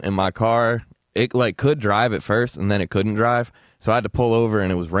driving in my car. It like could drive at first, and then it couldn't drive. So I had to pull over,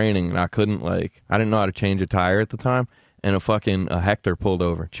 and it was raining, and I didn't know how to change a tire at the time. And a Hector pulled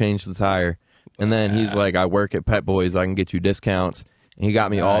over, changed the tire. And then he's like, I work at Pet Boys, I can get you discounts. And he got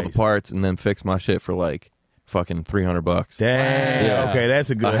me all the Nice. parts and then fixed my shit for like fucking $300. Damn. Yeah. Okay,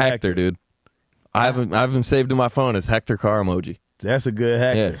 that's a good A Hector, dude. I have him saved in my phone as Hector car emoji. That's a good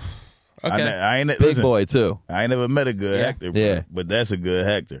Hector. Okay. I ain't Big listen, boy too. I ain't never met a good Yeah. Hector, bro, Yeah. but that's a good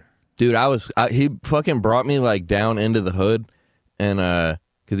Hector. Dude, he fucking brought me like down into the hood, and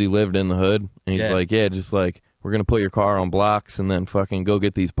because he lived in the hood, and he's Yeah. like, yeah, just like we're gonna put your car on blocks and then fucking go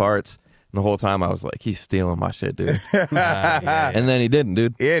get these parts. And the whole time I was like, he's stealing my shit, dude. And then he didn't,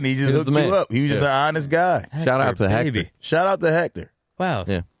 dude. Yeah, and he just He was hooked the you man. up. He was just an honest guy. Shout out to Hector. baby. Shout out to Hector. Wow.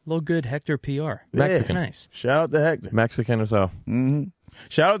 Yeah. Little good Hector PR. Mexican. Nice. Shout out to Hector. Mexican as hell.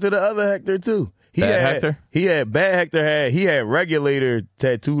 Shout out to the other Hector too. Bad Hector? Bad Hector he had regulator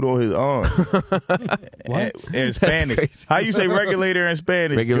tattooed on his arm. What? In Spanish. crazy. How you say regulator in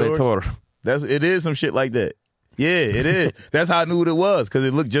Spanish? George? Regulator. It is some shit like that. Yeah, it is. That's how I knew what it was, because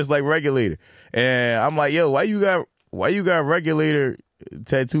it looked just like Regulator. And I'm like, yo, why you got Regulator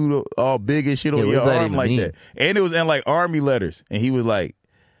tattooed all big and shit on your arm like that? And it was in like army letters. And he was like,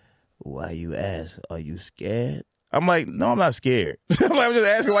 why you ask? Are you scared? I'm like, no, I'm not scared. I'm just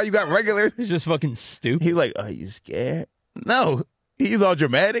asking why you got Regulator. It's just fucking stupid. He's like, are you scared? No. He's all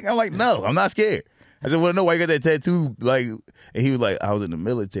dramatic. I'm like, no, I'm not scared. I just want to know why you got that tattoo. Like, and he was like, I was in the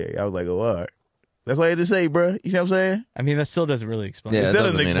military. I was like, oh, all right. That's all I had to say, bro. You see what I'm saying? I mean, that still doesn't really explain It it. still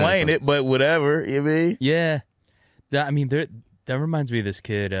doesn't explain it, but whatever. You know what I mean? Yeah. That reminds me of this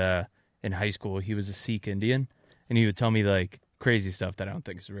kid in high school. He was a Sikh Indian, and he would tell me, like, crazy stuff that I don't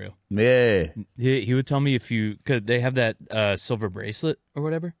think is real. Yeah. He would tell me because they have that silver bracelet or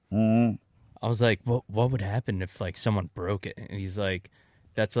whatever. Mm-hmm. I was like, what would happen if, like, someone broke it? And he's like,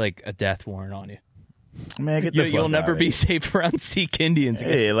 that's like a death warrant on you. Man, get the fuck You'll never out be of safe around Sikh Indians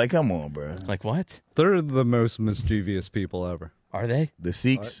again. Yeah, like, come on, bro. Like, what? They're the most mischievous people ever. Are they? The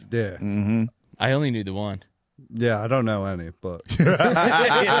Sikhs? Yeah. Mm-hmm. I only knew the one. Yeah, I don't know any, but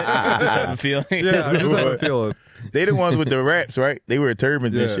I just have a feeling. yeah, I just have a feeling. They the ones with the wraps, right? They wear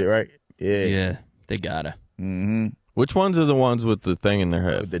turbans and Yeah. shit, right? Yeah. Yeah, they gotta. Mm-hmm. Which ones are the ones with the thing in their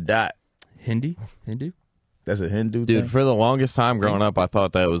head? With the dot. Hindu? That's a Hindu Dude, thing? for the longest time growing up, I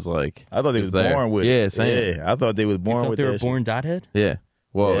thought that was like. I thought they was there. born with Yeah, it. same. Yeah, I thought they was You born thought with they that were born dothead? Yeah.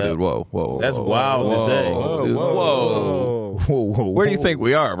 Whoa, Yeah. dude. Whoa. That's whoa, wild to whoa, say. Whoa, dude. Whoa. Whoa. shit. Whoa. Where do you think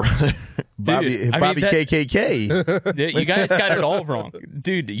we are, brother? Bobby I mean, Bobby that- KKK. Yeah, you guys got it all wrong.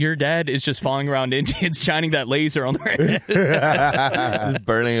 Dude, your dad is just following around Indians shining that laser on their head. Just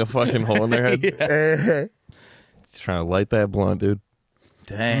burning a fucking hole in their head. Just trying to light that blunt, dude.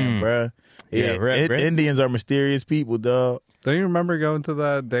 Damn, bruh. Yeah, right. Indians are mysterious people, dog. Don't you remember going to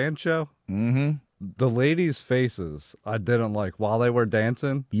that dance show? Mm-hmm. The ladies' faces I didn't like while they were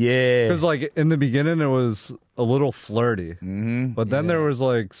dancing. Yeah. Because, like, in the beginning, it was a little flirty. Mm-hmm. But then there was,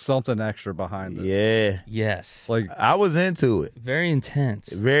 like, something extra behind it. Yeah. Yes. Like, I was into it. Very intense.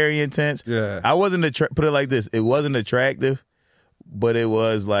 Very intense. yeah. I wasn't put it like this. It wasn't attractive, but it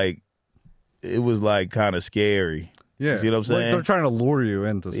was like kind of scary. Yeah. You see what I'm saying? Like, they're trying to lure you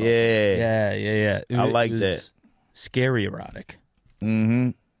into something. Yeah. Yeah. I like was that. Scary erotic.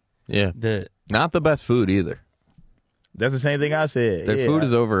 Mm-hmm. Yeah. Not the best food either. That's the same thing I said. Their food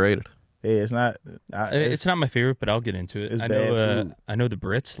is overrated. Yeah, it's not. It's not my favorite, but I'll get into it. it's I bad know. food. I know the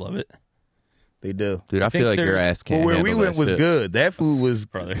Brits love it. They do. Dude, I think feel like your they're- ass can't Well, where we handle went that was shit. good. That food was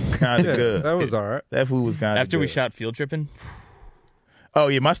Brother. kind of Yeah, good. that was all right. That food was kind of After we good. shot field tripping, Oh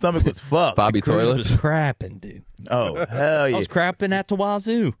yeah, my stomach was fucked. Bobby Cruz Toilets. was crapping, dude. Oh hell I yeah, was crapping at the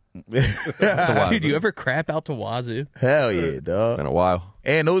wazoo. Dude, you ever crap out to wazoo? hell yeah, dog. Been a while.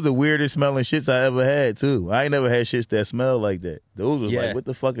 And those are the weirdest smelling shits I ever had too. I ain't never had shits that smell like that. Those was Yeah. like, what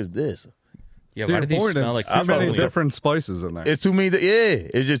the fuck is this? Yeah, To why your do these point, smell it's like too many fucking- different spices in there. It's too many.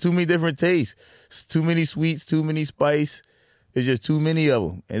 It's just too many different tastes. It's too many sweets, too many spice. It's just too many of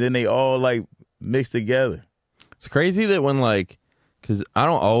them, and then they all like mixed together. It's crazy that when because I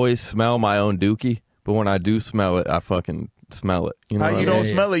don't always smell my own dookie, but when I do smell it, I fucking smell it. You know How what you I mean? don't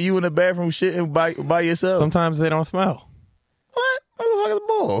smell it? You in the bathroom shitting by yourself? Sometimes they don't smell. What? What the fuck is the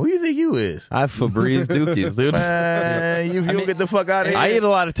ball? Who you think you is? I have Febreze dookies, dude. Man, you don't get the fuck out of here. I eat a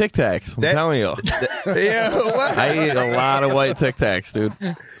lot of Tic Tacs. I'm That- telling you. Yeah, what? I eat a lot of white Tic Tacs, dude.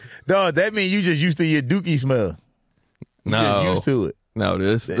 Dog, that means you just used to your dookie smell. You just No. used to it. No,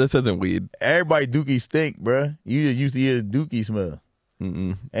 dude, this isn't weed. Everybody dookie stink, bruh. You just used to your dookie smell.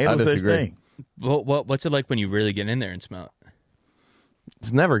 Mm-mm. Ain't I no such disagree. thing. What's it like when you really get in there and smell it?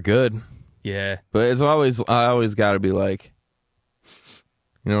 It's never good, Yeah. but I always got to be like,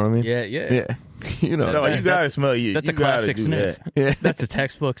 you know what I mean? Yeah. Yeah. You know. No, you gotta that's- smell you. That's you a classic gotta do sniff. that. Yeah. That's a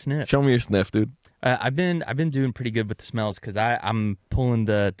textbook sniff. Show me your sniff, dude. I've been doing pretty good with the smells because I'm pulling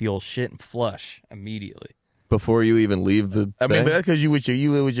the old shit and flush immediately. Before you even leave the I mean, thing. but that's because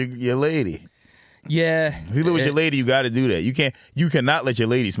you live with your lady. Yeah. If you live with your lady, you got to do that. You cannot let your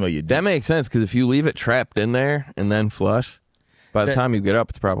lady smell your dick. That makes sense because if you leave it trapped in there and then flush, by the That- time you get up,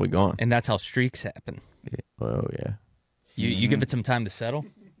 it's probably gone. And that's how streaks happen. Oh yeah. You give it some time to settle.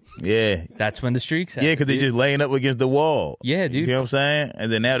 Yeah, That's when the streaks happen. yeah, because they just laying up against the wall. Yeah, You dude. see what I'm saying?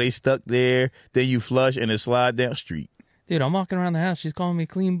 And then now they stuck there. Then you flush and it slide down street. Dude, I'm walking around the house. She's calling me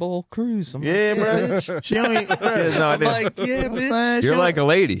Clean Bowl Cruise. I'm Yeah, like, bro. She don't. She has no I'm idea. like, yeah, bitch. Man, You're like a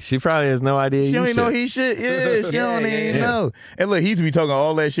lady. She probably has no idea. she you don't even know shit. he shit. Yeah, she don't even yeah. know. And look, he used to be talking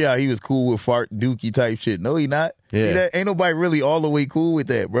all that shit. How he was cool with fart dookie type shit. No, he not. Yeah. Ain't nobody really all the way cool with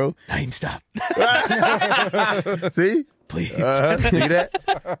that, bro. Naime, stop. See? please. See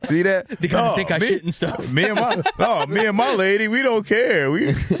that? See that? They gotta think I shit and stuff. Me and my lady, we don't care.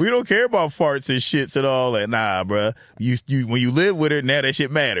 We don't care about farts and shits and all that. Nah, bruh. You when you live with her, now that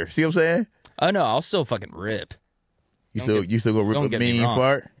shit matters. See what I'm saying? Oh no, I'll still fucking rip. You still go rip Don't a get me mean wrong.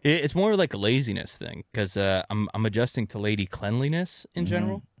 fart? It's more like a laziness thing because I'm adjusting to lady cleanliness in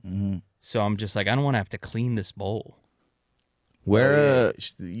general. So I'm just like, I don't want to have to clean this bowl. Where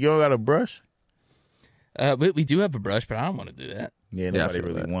You don't got a brush? We do have a brush, but I don't want to do that. Yeah, I nobody feel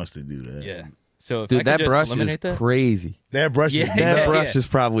really that. wants to do that. Yeah. So if I dude, could that just brush is eliminate that, crazy. That brush is Yeah, nuts. That brush yeah. is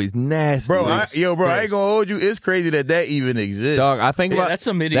probably nasty. Bro, I ain't gonna hold you. It's crazy that even exists. Dog, I think about that's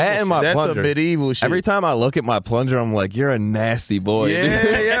some medieval that and my That's plunger. some medieval shit. Every time I look at my plunger, I'm like, you're a nasty boy. yeah,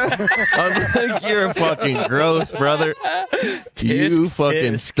 dude. yeah. I'm like, you're fucking gross, brother. You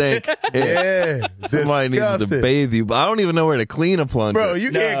fucking tisk. stink. Yeah. Somebody needs to Disgusting. bathe you, but I don't even know where to clean a plunger. Bro,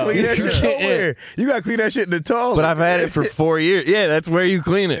 you can't No. clean that shit You can't. nowhere. You gotta clean that shit in the toilet. but I've had it for 4 years. Yeah, that's where you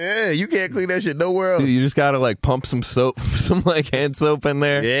clean it. Yeah, you can't clean that shit nowhere else. Dude, you just gotta like pump some soap, some like hand soap in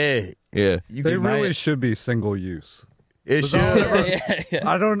there. Yeah. Yeah. You They can- really should be single use. It should. Yeah.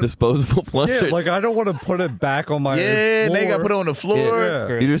 I don't. Disposable plunger. Yeah, like I don't want to put it back on my. Yeah, floor. they got put it on the floor.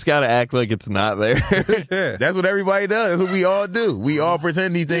 Yeah. you just gotta act like it's not there. Yeah. That's what everybody does. That's what we all do. We all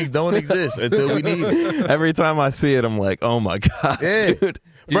pretend these things don't exist until we need it. Every time I see it, I'm like, oh my god, Yeah. dude.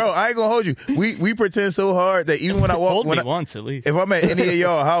 Bro, I ain't gonna hold you. We pretend so hard that even when I walk, Hold when me I, once at least. if I'm at any of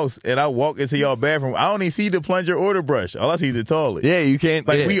y'all house and I walk into y'all bathroom, I don't even see the plunger or the brush. All I see is the toilet. Yeah, you can't.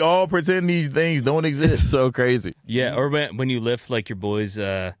 Like yeah. we all pretend these things don't It's exist. so crazy. Yeah, or when you lift like your boy's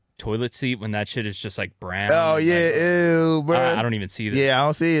toilet seat when that shit is just like brown. Oh like, yeah, ew, bro. I don't even see that. Yeah, I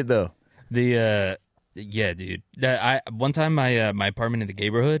don't see it though. Yeah, dude. One time my apartment in the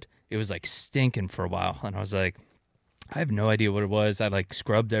neighborhood, it was like stinking for a while, and I was like, I have no idea what it was. I like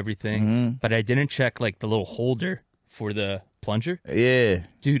scrubbed everything, but I didn't check like the little holder for the plunger. Yeah.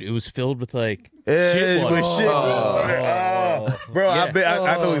 Dude, it was filled with like Yeah, shit water. with shit water. Oh. Bro, Yeah.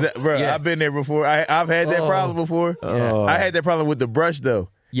 I know exactly. Bro, Yeah. I've been there before. I've had that problem before. Oh. I had that problem with the brush though.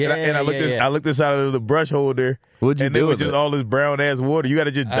 Yeah, and I looked yeah. I looked inside of the brush holder. What'd you and do it was with just it? all this brown ass water. You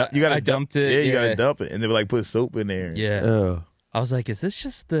gotta just you gotta I dumped it, Yeah, you yeah. gotta dump it, and they were like put soap in there. Yeah. Oh. I was like, is this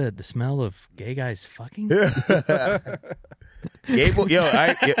just the smell of gay guys fucking? Gay boy,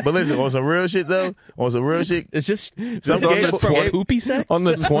 but listen, on some real shit though, on some real shit. It's just Some it's gay just from boy- poopy sex. On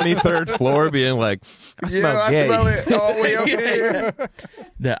the 23rd floor, being like, I smell I gay. smell it all the way up here.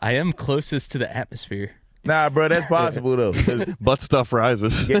 That I am closest to the atmosphere. Nah, bro, that's possible though. 'Cause- Butt stuff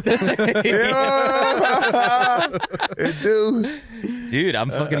rises. Yeah. It do. Dude, I'm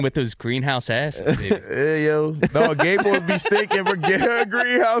fucking with those greenhouse asses, baby. Hey, yo. No, gay boys be stinking for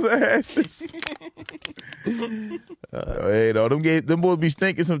greenhouse asses. Hey, no, them boys be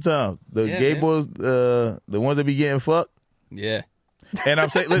stinking sometimes. The Yeah, gay man. boys, the ones that be getting fucked. Yeah. And I'm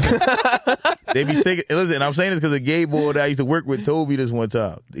saying, listen, they be stinking. Listen, I'm saying this because a gay boy that I used to work with told me this one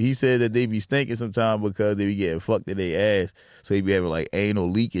time. He said that they be stinking sometimes because they be getting fucked in their ass. So he be having like anal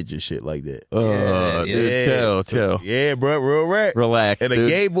leakage and shit like that. Dude, Yeah. chill, So- chill. Yeah, bro, real rap. Relax, And a dude.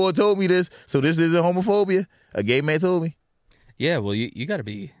 gay boy told me this. So this isn't homophobia. A gay man told me. Yeah, well, you got to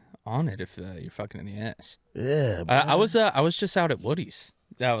be on it if you're fucking in the ass. Yeah, bro. I was just out at Woody's.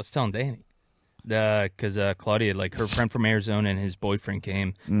 I was telling Danny. Because Claudia, like her friend from Arizona and his boyfriend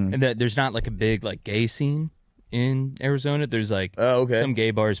came. And there's not like a big like gay scene in Arizona. There's like Oh, okay. some gay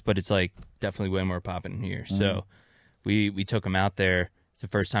bars, but it's like definitely way more popping here. So we took them out there. It's the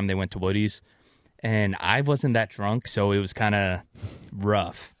first time they went to Woody's. And I wasn't that drunk, so it was kind of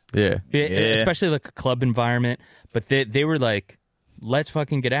rough. Yeah. Especially like a club environment. But they were like, let's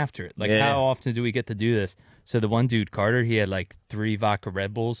fucking get after it. Like, Yeah. how often do we get to do this? So the one dude, Carter, he had like 3 vodka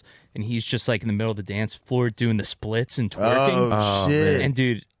Red Bulls, and he's just like in the middle of the dance floor doing the splits and twerking. Oh, shit. And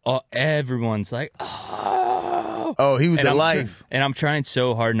dude, everyone's like, oh. Oh, he was And the I'm life. and I'm trying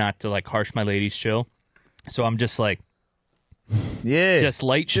so hard not to like harsh my ladies chill. So I'm just like, Yeah. just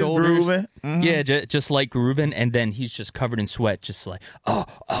light Just shoulders. grooving. Mhm. Yeah, just light grooving. And then he's just covered in sweat, just like,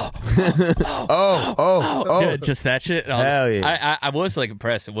 Oh. yeah, just that shit. And I was- Hell yeah. I was like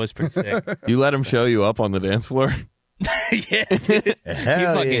impressed. It was pretty sick. You let him show you up on the dance floor? Yeah, dude. He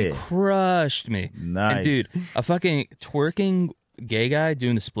Hell fucking yeah. crushed me. Nice. And dude, a fucking twerking gay guy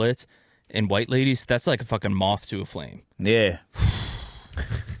doing the splits and white ladies, that's like a fucking moth to a flame. Yeah.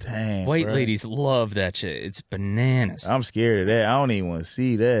 Damn. White bro. ladies love that shit. It's bananas. I'm scared of that. I don't even want to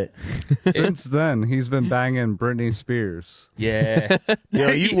see that. Since then, he's been banging Britney Spears. Yeah. Yo,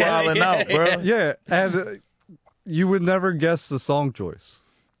 you wilding out, bro. Yeah, and you would never guess the song choice.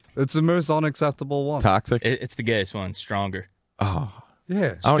 It's the most unacceptable one. Toxic? It's the gayest one, stronger. Oh.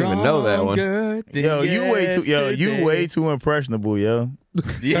 Yeah. I don't even know that one. Stronger than Yo, you yesterday. way too impressionable, yo.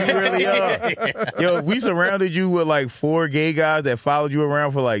 You really are. Yo, if we surrounded you with like 4 gay guys that followed you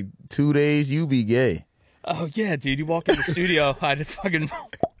around for like 2 days, you be gay. Oh yeah, dude. You walk in the studio, I'd fucking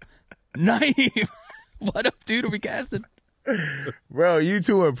Naeem. What up, dude? Are we casting? Bro, you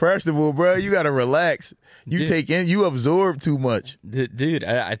too impressionable, bro. You gotta relax. You Dude. you absorb too much. Dude,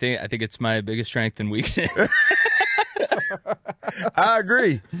 I think it's my biggest strength and weakness. I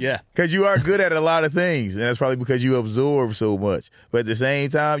agree. Yeah. Because you are good at a lot of things, and that's probably because you absorb so much. But at the same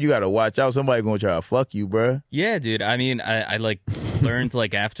time, you gotta watch out. Somebody gonna try to fuck you, bro. Yeah, dude. I mean, I like learned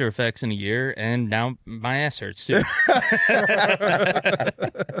like After Effects in a year, and now my ass hurts too.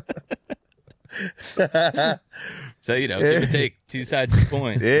 So give and take, 2 sides of the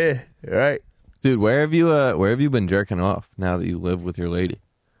coin. Yeah, right. Dude, where have you been jerking off now that you live with your lady?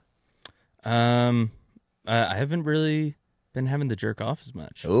 I haven't really been having to jerk off as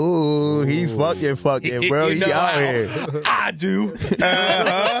much. Ooh, he fucking, bro. You He know out here. I do.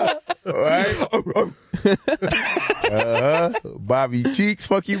 Right? Bobby Cheeks,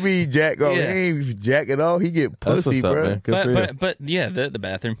 fuck you mean, Jack? Oh, Yeah. he ain't jacking off. He get That's pussy, what's up, bro. man. Good for you. But yeah, the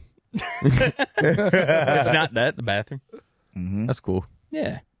bathroom. If not that, the bathroom. That's cool.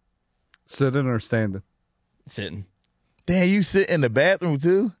 Yeah, Sitting or standing? sitting. Damn, you sit in the bathroom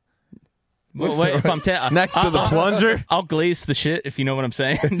too? Well, wait, if I'm Next to the plunger? I'll glaze the shit if you know what I'm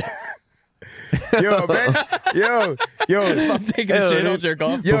saying. Yo, man. Yo. If I'm taking a shit, I'll jerk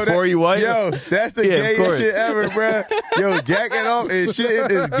off. Yo, Before you wipe? Yo, that's the Yeah, of gayest course. shit ever, bro. Yo, jacking off and shit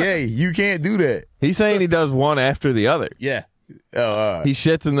is gay. You can't do that. He's saying he does one after the other. Yeah. Oh, all right. He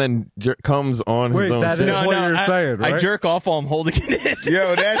shits and then comes on Wait, his own that shit. is what you're saying, right? I jerk off while I'm holding it in.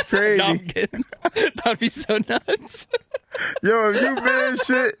 Yo, that's crazy. No, I'm kidding. That'd be so nuts. Yo, if you been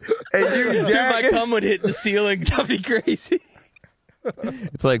shit and you Dude, my jacking, cum would hit the ceiling. That'd be crazy.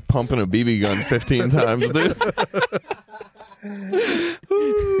 It's like pumping a BB gun 15 times, dude.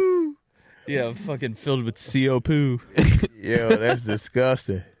 Yeah, I'm fucking filled with CO poo. yo, that's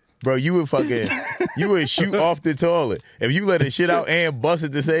disgusting. Bro, you would shoot off the toilet. If you let it shit out and bust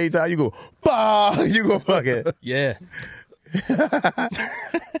at the same time, you go, bah, you go fucking. Yeah.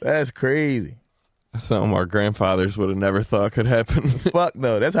 That's crazy. Something our grandfathers would have never thought could happen. Fuck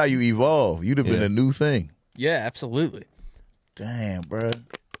no, that's how you evolve. You'd have been Yeah. a new thing. Yeah, absolutely. Damn, bro.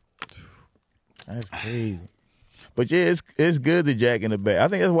 That's crazy. But yeah, it's good to jack in the bath. I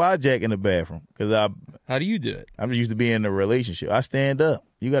think that's why I jack in the bathroom. Because How do you do it? I'm just used to being in a relationship. I stand up.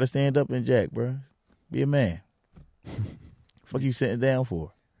 You got to stand up and jack, bro. Be a man. Fuck you sitting down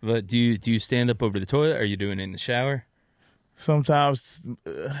for? But do you stand up over the toilet? Or are you doing it in the shower? Sometimes,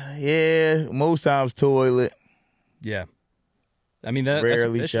 yeah. Most times toilet. Yeah. I mean, that's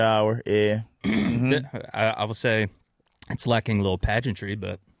Rarely efficient. shower. Yeah. I will say it's lacking a little pageantry,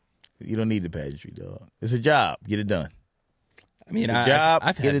 but You don't need the pageantry, dog. It's a job. Get it done. I mean, It's a job.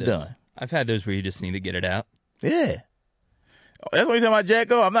 I've Get had it those. done. I've had those where you just need to get it out. Yeah. That's what you talking about,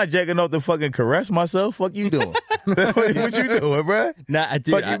 Jacko. I'm not jacking off to fucking caress myself. Fuck you doing? What you doing, bro? Nah, I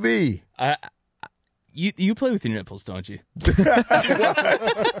do. Fuck you be. You play with your nipples, don't you? Dude,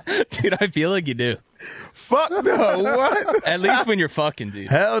 I feel like you do. Fuck no. What? At least when you're fucking,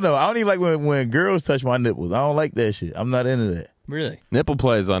 dude. Hell no. I don't even like when girls touch my nipples. I don't like that shit. I'm not into that. Really? Nipple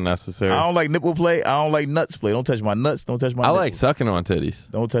play is unnecessary. I don't like nipple play. I don't like nuts play. Don't touch my nuts. Don't touch my I nipples. like sucking on titties.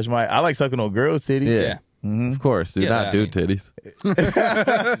 Don't touch my... I like sucking on girls' titties. Yeah. Of course, dude. Yeah, Not I dude mean- titties.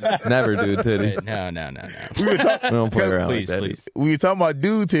 Never dude titties. No. We We don't play around Please, like that. please. were talking about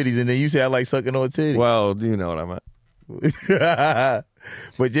dude titties, and then you say I like sucking on titties. Well, you know what I meant.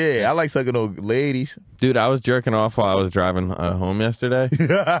 But yeah, I like sucking on ladies. Dude, I was jerking off while I was driving home yesterday. Really?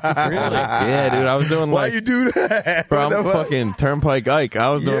 Yeah, dude, I was doing Why like... you do that? Bro, What I'm the fuck? fucking Turnpike Ike. I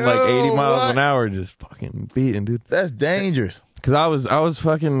was doing like 80 miles what? an hour just fucking beating, dude. That's dangerous. Because I was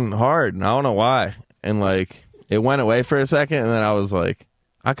fucking hard, and I don't know why. And like, it went away for a second, and then I was like,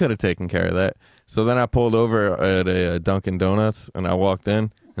 I could have taken care of that. So then I pulled over at a Dunkin' Donuts, and I walked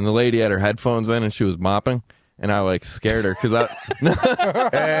in, and the lady had her headphones in, and she was mopping. And I like scared her because I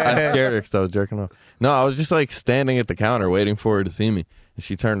scared her because I was jerking off. No, I was just like standing at the counter waiting for her to see me. And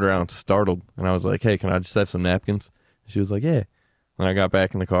she turned around startled. And I was like, hey, can I just have some napkins? And she was like, yeah. And I got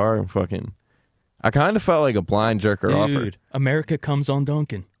back in the car and fucking, I kind of felt like a blind jerker offer. Dude, America comes on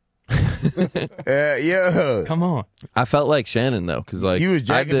Duncan. Yeah. Come on. I felt like Shannon though. Because like, You was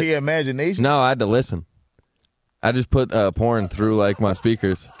I had jacking to to- your imagination? No, I had to listen. I just put porn through like my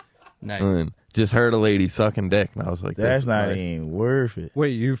speakers. Nice. And just heard a lady sucking dick, and I was like, this That's is not nice. even worth it. Wait,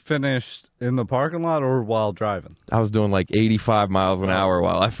 you finished in the parking lot or while driving? I was doing like 85 miles an hour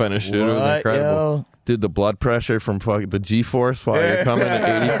while I finished it. It was What, incredible. yo? Dude, the blood pressure from fucking the G-force while you're coming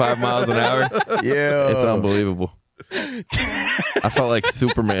at 85 miles an hour, Yeah. it's unbelievable. I felt like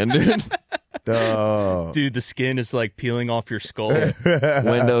Superman, dude. Dog. Dude, the skin is like peeling off your skull.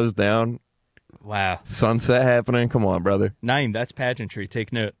 Windows down, Wow. sunset happening. Come on, brother. Naeem, that's pageantry.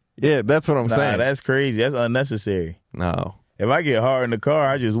 Take note. Yeah, that's what I'm Nah, saying. that's crazy. That's unnecessary. No. If I get hard in the car,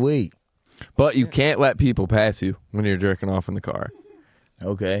 I just wait. But you can't let people pass you when you're jerking off in the car.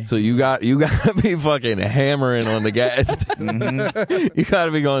 Okay. So you got to be fucking hammering on the gas. You got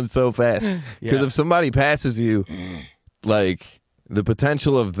to be going so fast. Because Yeah. if somebody passes you, like the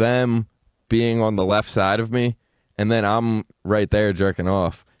potential of them being on the left side of me, and then I'm right there jerking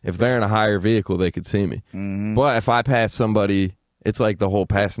off. If they're in a higher vehicle, they could see me. But if I pass somebody, it's like the whole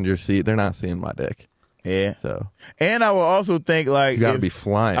passenger seat. They're not seeing my dick. Yeah. So And I will also think like you got to if- be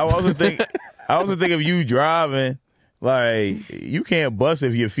flying. I also think if you driving, like you can't bust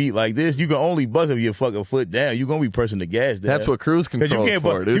if your feet like this. You can only bust if your fucking foot down. You gonna be pressing the gas down. That's what cruise control is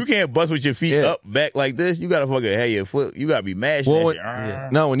for, dude. You can't bust with your feet Yeah. up back like this. You gotta fucking have your foot. You gotta be mashing Well, that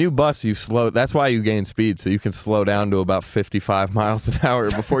shit. No, when you bust, you slow. That's why you gain speed, so you can slow down to about 55 miles an hour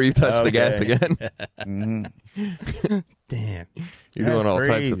before you touch the gas Okay. again. Damn. You're That's doing all types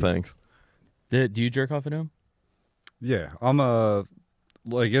crazy. of things. Do you jerk off at home? Yeah,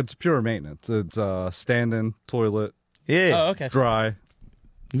 like it's pure maintenance. It's standing, toilet, Yeah. Oh, okay. dry.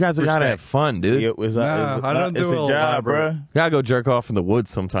 You guys have got to have fun, dude. Yeah, it's Nah, I don't it's do a it job, elaborate. bro. You gotta go jerk off in the woods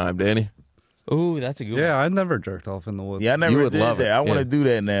sometime, Danny. Ooh, that's a good Yeah, I never jerked off in the woods. Yeah, I You never would did love that. it. I want Yeah. to do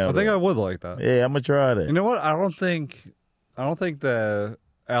that now. I think though. I would like that. Yeah, I'm gonna try that. You know what? I don't think the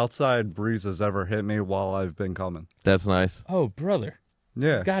outside breeze has ever hit me while I've been coming. That's nice. one. Oh, brother.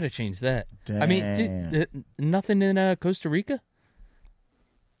 Yeah. Gotta change that. I mean, Damn. nothing in Costa Rica?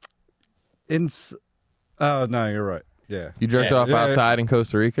 Oh no, you're right. Yeah. You jerked Yeah. off Yeah. outside in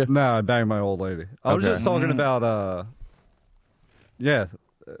Costa Rica? No, I banged my old lady. I was Okay. just talking about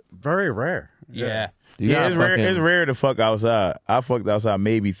very rare. Yeah. You Yeah, gotta it's rare. fucking- It's rare to fuck outside. I fucked outside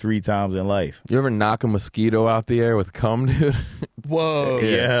maybe 3 times in life. You ever knock a mosquito out the air with cum, dude? Whoa.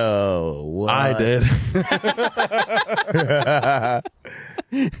 Yo, what? I did.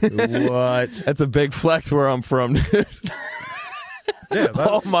 What? That's a big flex where I'm from, dude. Yeah,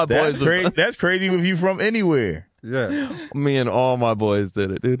 All my That's boys, crazy. That's crazy if you from anywhere. yeah. me and all my boys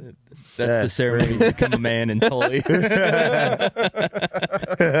did it, dude. That's the That's ceremony to become a man in Tully.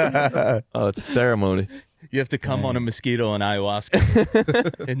 Oh, it's a ceremony. You have to come on a mosquito and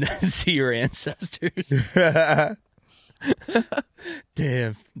ayahuasca and then see your ancestors.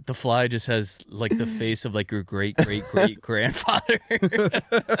 Damn, the fly just has like the face of like your great great great grandfather.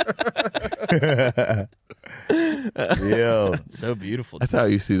 Yo, So beautiful. That's how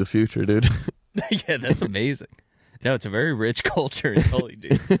you see the future, dude. Yeah, that's amazing. No, it's a very rich culture in Tully,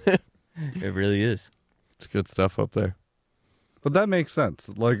 dude. It really is. It's good stuff up there. But that makes sense.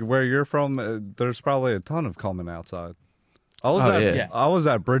 Like where you're from, there's probably a ton of coming outside. I was Oh, at yeah. I was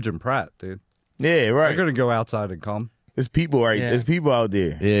at Bridge and Pratt, dude. yeah, I'm right. gonna go outside and come. There's people right. Yeah. There's people out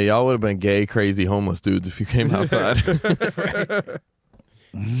there. Yeah, y'all would have been gay, crazy, homeless dudes if you came outside.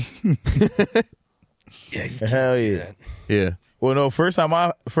 Yeah, you Hell do yeah. that. Yeah. Well, no. First time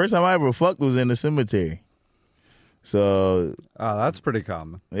I ever fucked was in the cemetery. So Oh, that's pretty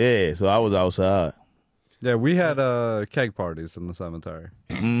common. yeah, so I was outside. Yeah, we had keg parties in the cemetery.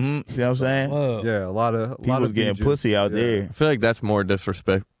 Mm-hmm. See what I'm saying? Whoa. Yeah, a lot of People was getting BJs. pussy out Yeah. there. I feel like that's more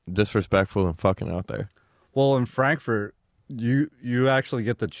disrespectful than fucking out there. Well, in Frankfurt, you actually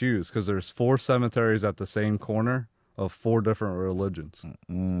get to choose because there's 4 cemeteries at the same corner of 4 different religions.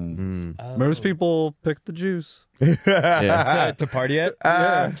 Oh. Most people pick the Jews. Yeah, To party at?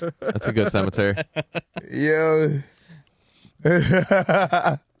 that's a good cemetery. Yo.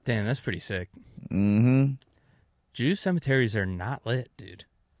 Damn, that's pretty sick. Mm-hmm. Jew cemeteries are not lit, dude.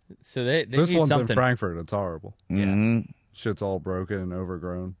 So they This need one's something. in Frankfurt. It's horrible. Mm-hmm. Shit's all broken and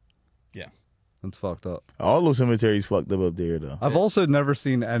overgrown. Yeah. It's fucked up. All those cemeteries fucked up there though. I've also never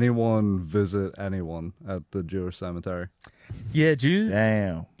seen anyone visit anyone at the Jewish cemetery. Yeah, Jews.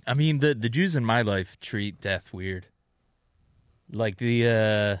 Damn. I mean, the Jews in my life treat death weird. Like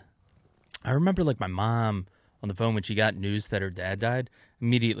I remember like my mom on the phone when she got news that her dad died.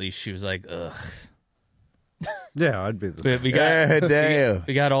 Immediately she was like, "Ugh, Yeah, I'd be the but we Yeah, got damn.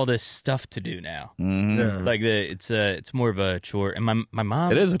 we got all this stuff to do now." Mm-hmm. Yeah. Like it's more of a chore. And my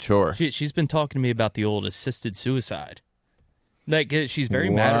mom, It is a chore. she's been talking to me about the old assisted suicide. Like she's very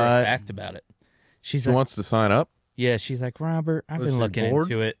matter of What? fact about it. She's She like, wants to sign up. yeah, she's like, Robert, I've Was been she looking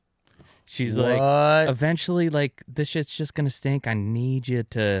bored? into it. She's What? like, eventually, like, this shit's just gonna stink. I need you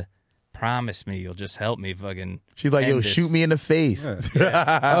to promise me you'll just help me fucking. She's like, end yo, this." shoot me in the face.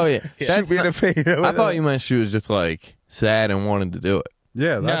 Yeah. Oh yeah, Shoot me in the face. I thought you meant she was just like sad and wanted to do it.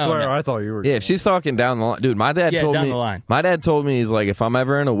 Yeah, that's No, where no. I thought you were. Yeah, going. she's talking down the line, dude. My dad Yeah, told down me. the line. My dad told me he's like, if I'm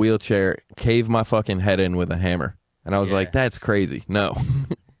ever in a wheelchair, cave my fucking head in with a hammer. And I was Yeah. like, that's crazy. No,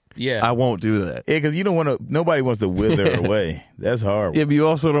 Yeah, I won't do that. Yeah, because you don't want to. Nobody wants to wither away. That's horrible. Yeah, but you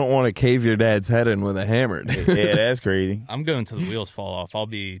also don't want to cave your dad's head in with a hammer. Dude. Yeah, that's crazy. I'm going till the wheels fall off. I'll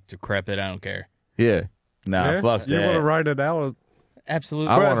be decrepit. I don't care. Yeah, Nah, Yeah? fuck You want to that. ride it out?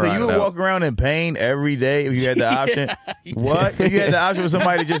 Absolutely. I Bro, wanna so ride you it would out. walk around in pain every day if you had the option? What? If you had the option for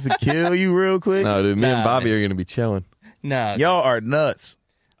somebody just to kill you real quick? no, dude. Me and Nah, Bobby man. are gonna be chilling. No, Y'all are nuts.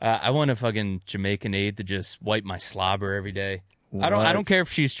 I want a fucking Jamaican aide to just wipe my slobber every day. I What? don't care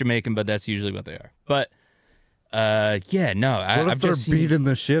if she's Jamaican, but that's usually what they are. But yeah, no, What I've if they're just seen beating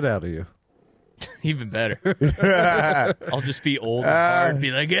the shit out of you? even better. I'll just be old and hard and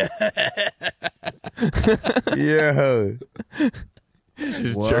be like, Yeah.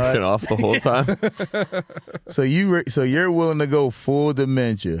 Just What? jerking off the whole time. So you're willing to go full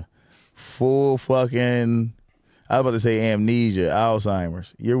dementia, full fucking. I was about to say amnesia,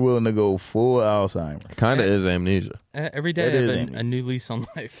 Alzheimer's. You're willing to go full Alzheimer's. Kind of is amnesia. every day That I is have Andy. a new lease on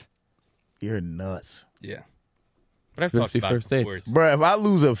life. You're nuts, Yeah, but I've talked 50 about it first dates. before. It's- bro. If I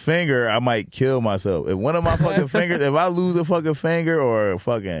lose a finger, I might kill myself. If one of my fucking fingers, if I lose a fucking finger or a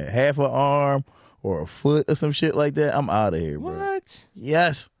fucking half an arm or a foot or some shit like that, I'm out of here, bro. What?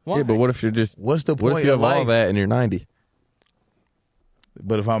 Yes. Why? Yeah, but what if you're just? What's the What point if you of have all life? that and you're 90?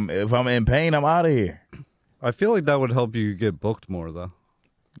 But if I'm in pain, I'm out of here. I feel like that would help you get booked more, though.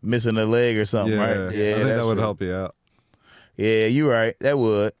 Missing a leg or something, Yeah, right? I think that's that would true. help you out. Yeah, you right. That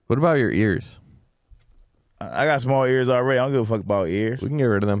would. What about your ears? I got small ears already. I don't give a fuck about ears. We can get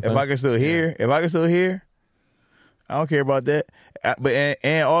rid of them. If I can still hear, I don't care about that. But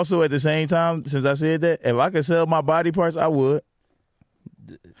and also at the same time, since I said that, if I could sell my body parts, I would.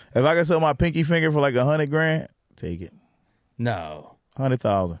 If I could sell my pinky finger for like $100,000, take it. No,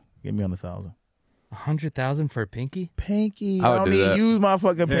 100,000. Give me 100,000. 100,000 for a pinky? Pinky. I would I don't do even that. use my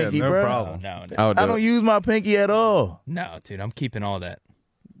fucking Yeah, pinky, no bro. problem. No, I would do I don't it. use my pinky at all. no, dude, I'm keeping all that.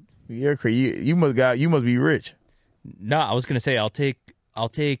 You're crazy. You must be rich. No, I was gonna say I'll take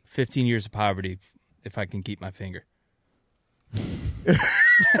 15 years of poverty if I can keep my finger.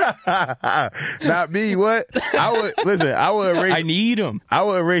 Not me. What? I would erase. I need them. I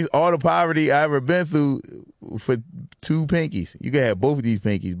would erase all the poverty I ever been through for 2 pinkies. You can have both of these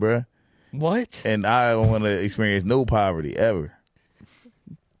pinkies, bruh. What, And I don't want to experience no poverty ever.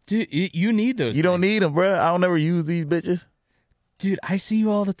 dude? You need those. You don't things. need them, bruh. I don't ever use these bitches. Dude. I see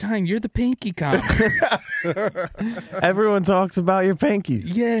you all the time. You're the pinky comic. Everyone talks about your pinkies.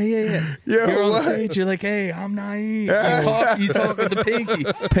 yeah. Yo, You're on what? stage. You're like, hey, I'm naive. You talk with the pinky.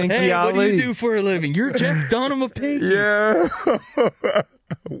 Pinky Hey, what do Ali. you do for a living? You're Jeff Dunham of pinky. Yeah.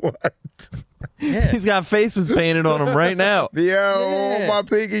 What? Yeah. He's got faces painted on him right now. Yo, Yeah. my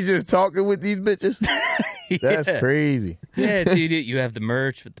pinky just talking with these bitches. That's Yeah. crazy. Yeah, dude. You have the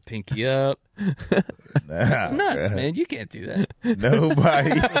merch with the pinky up. It's nuts, man. You can't do that.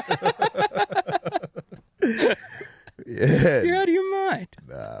 Nobody. Yeah. You're out of your mind.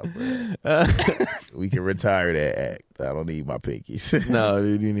 Nah, bro. We can retire that act. I don't need my pinkies. No,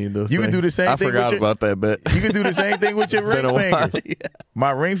 dude, you need those. You can things. do the same I thing with forgot your- about that bit. You can do the same thing with your Been a ring while. fingers. My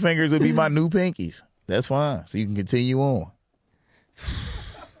ring fingers would be my new pinkies. That's fine. So you can continue on.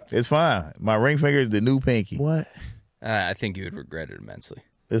 It's fine. My ring finger is the new pinky. What? I think you would regret it immensely.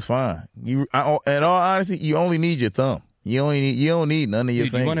 It's fine. In all honesty, you only need your thumb. You don't need none of your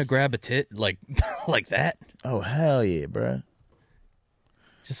Dude, fingers. you want to grab a tit like like that? Oh hell yeah, bro.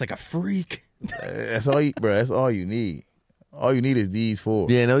 Just like a freak. That's all you need. All you need is these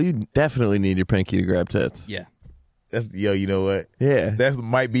 4. Yeah, no, you definitely need your pinky to grab tits. Yeah. You know what? Yeah. That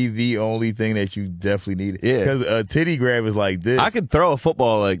might be the only thing that you definitely need. Yeah. Because a titty grab is like this. I could throw a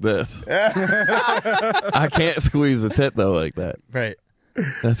football like this. I can't squeeze a tit though like that. Right.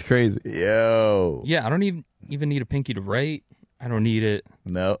 That's crazy. Yo. Yeah, I don't even need a pinky to write. I don't need it.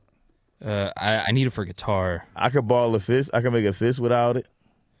 No. I need it for guitar. I could ball a fist. I can make a fist without it.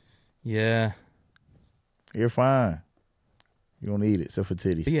 Yeah. You're fine. You don't need it except for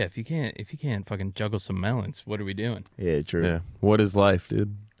titties. But yeah, if you can't fucking juggle some melons, what are we doing? Yeah, true. Yeah. What is life,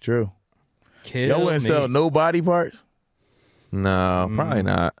 dude? True. Kill Y'all wouldn't me. sell no body parts? No, probably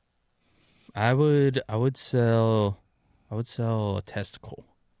not. I would sell a testicle.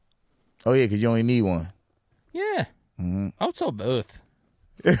 Oh, yeah, because you only need one. Yeah. Mm-hmm. I would sell both.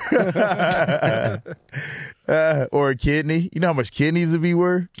 Or a kidney. You know how much kidneys would be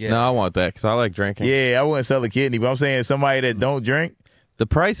worth? Yeah. No, I want that because I like drinking. Yeah, I wouldn't sell a kidney, but I'm saying somebody that don't drink. The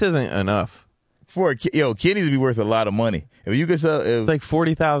price isn't enough. For kidneys would be worth a lot of money. If you could sell, It's like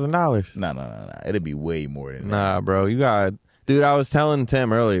 $40,000. no, it'd be way more than that. Nah, bro, you got. Dude, I was telling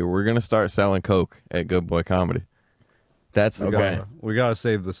Tim earlier, we're gonna start selling Coke at Good Boy Comedy. That's the Okay. plan. We gotta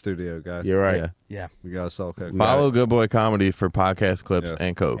save the studio, guys. You're right. Yeah. Yeah. We gotta sell Coke. Follow Good Boy Comedy for podcast clips Yes.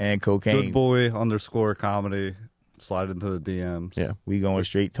 and Coke. And cocaine. Good boy _comedy. Slide into the DMs. Yeah. We going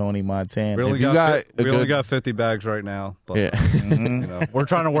straight Tony Montana. We only If you got a we only good- got 50 bags right now, but Yeah. you know, we're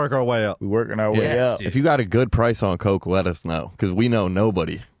trying to work our way up. We working our way Yes, up. dude. If you got a good price on Coke, let us know because we know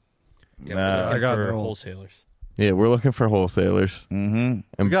nobody. Yeah, Nah. we're looking I got for no- wholesalers. Yeah, we're looking for wholesalers and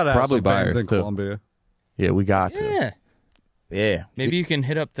We got probably Ashley fans buyers in too. Columbia. Yeah, we got to. Yeah. Yeah. Maybe you can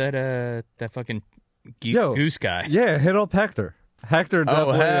hit up that fucking Yo. goose guy. Yeah, hit up Hector. Hector Oh,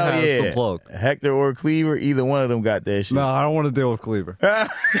 definitely hell has yeah. the plug. Hector or Cleaver, either one of them got that shit. No, I don't want to deal with Cleaver.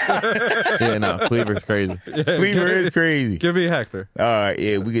 Yeah, no, Cleaver's crazy. Cleaver is crazy. Give me Hector. All right,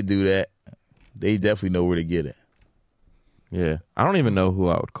 yeah, we could do that. They definitely know where to get it. Yeah, I don't even know who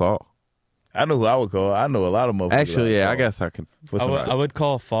I would call. I know who I would call. I know a lot of motherfuckers. Actually, yeah, I would guess I could. call. For I would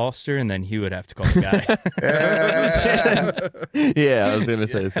call Foster, and then he would have to call the guy. Yeah, I was gonna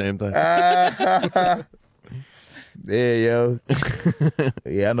say the same thing. Yeah, yo.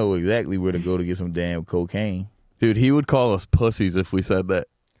 Yeah, I know exactly where to go to get some damn cocaine. Dude, he would call us pussies if we said that.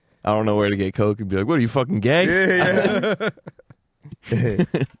 I don't know where to get Coke. He'd be like, "What are you, fucking gay?" Yeah.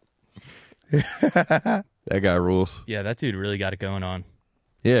 That guy rules. Yeah, that dude really got it going on.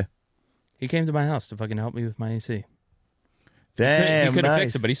 Yeah, He came to my house to fucking help me with my AC. Damn, he couldn't nice.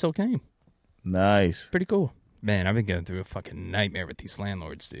 fix it, but he still came. Nice. Pretty cool. Man, I've been going through a fucking nightmare with these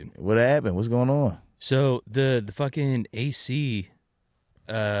landlords, dude. What happened? What's going on? So the fucking AC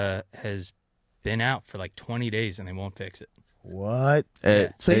has been out for like 20 days and they won't fix it. What?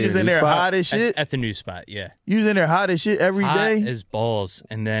 At- So you at just your in new there spot? hot as shit? At the new spot, yeah. You was in there hot as shit every Hot day? as balls.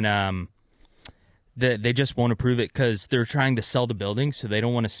 And then they just won't approve it because they're trying to sell the building, so they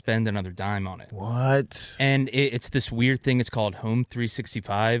don't want to spend another dime on it. What? And it's this weird thing. It's called Home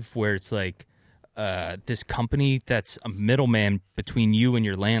 365, where it's like this company that's a middleman between you and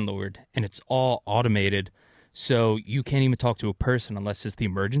your landlord, and it's all automated. So you can't even talk to a person unless it's the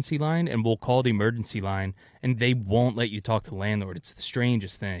emergency line, and we'll call the emergency line, and they won't let you talk to the landlord. It's the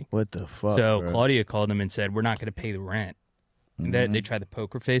strangest thing. What the fuck? So bro? Claudia called them and said, "We're not going to pay the rent." And they tried to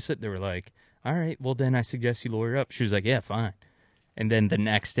poker face it. They were like, "All right, well then I suggest you lawyer up." She was like, "Yeah, fine." And then the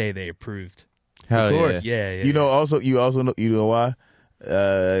next day they approved. hell Of course. yeah. Yeah. You know, you know why?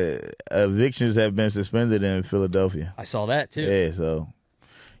 Evictions have been suspended in Philadelphia. I saw that too. Yeah, so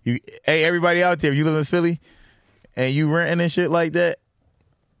hey, everybody out there, if you live in Philly and you renting and shit like that,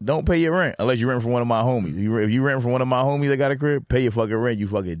 don't pay your rent unless you rent from one of my homies. If you rent from one of my homies that got a crib, pay your fucking rent. You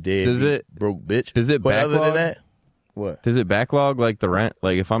fucking dead. Does you it- broke bitch? does it But other than backlog? that, what? Does it backlog like the rent?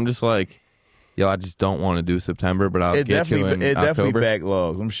 Like if I'm just like, yo, I just don't want to do September, but I'll It get you definitely in October.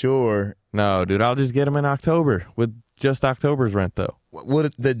 backlogs. I'm sure. No, dude, I'll just get them in October with just October's rent though. Well,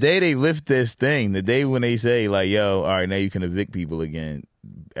 the day they lift this thing, the day when they say like, "Yo, all right, now you can evict people again,"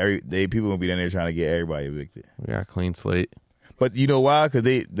 people gonna be down there trying to get everybody evicted. We got a clean slate. But you know why? Because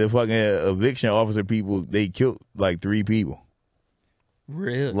the fucking eviction officer people, they killed like 3 people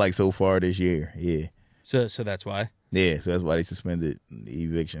Really? like so far this year. Yeah, So that's why. yeah. So that's why they suspended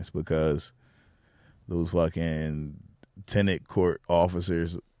evictions, because those fucking tenant court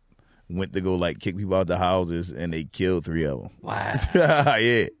officers went to go like kick people out the houses and they killed 3 of them. Wow.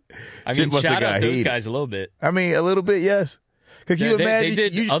 Yeah. I Shit mean, must have shout got out those heated. guys a little bit. I mean, a little bit, yes. Because you They imagine,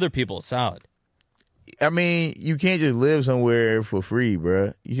 did other people solid. I mean, you can't just live somewhere for free,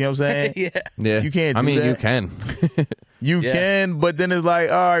 bruh. You see what I'm saying? Yeah. Yeah, You can't I do mean, that. you can. You Yeah. can, but then it's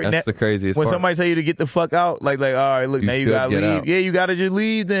like, all right, That's now, the craziest when part. somebody tell you to get the fuck out, like, all right, look, You now you should gotta get leave. out. Yeah, you gotta just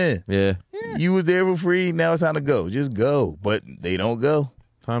leave then. Yeah, You was there for free, now it's time to go. Just go. But they don't go.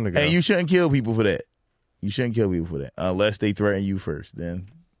 time to go. And you shouldn't kill people for that. You shouldn't kill people for that. Unless they threaten you first. Then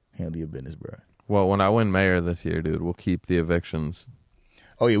handle your business, bro. Well, when I win mayor this year, dude, we'll keep the evictions.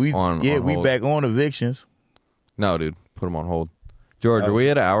 Oh yeah, we On we hold. back on evictions. No, dude, put them on hold. George, Oh. are we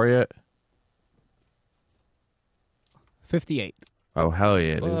at an hour yet? 58. Oh, hell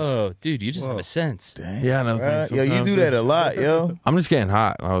yeah, dude. Whoa, dude, you just have a sense. Damn. Yeah, no, Bruh. thanks. Yo, you do that a lot, yo. I'm just getting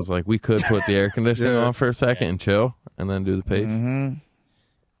hot. I was like, we could put the air conditioning on for a second and chill, and then do the page. Mm-hmm.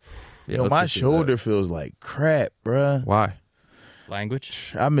 Yeah, Yo, let's my just do that. shoulder feels like crap, bruh. Why?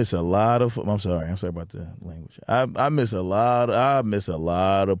 Language? I miss a lot of. I'm sorry about the language. I miss a lot. I miss a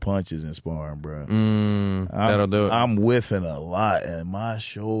lot of punches in sparring, bro. That'll do it. I'm whiffing a lot, and my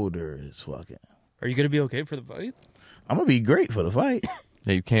shoulder is fucking. Are you going to be okay for the fight? I'm gonna be great for the fight.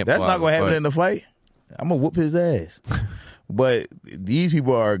 Yeah, you can't. That's pull out not gonna the happen fight. in the fight. I'm gonna whoop his ass. But these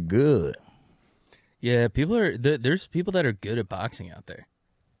people are good, Yeah, there's people that are good at boxing out there.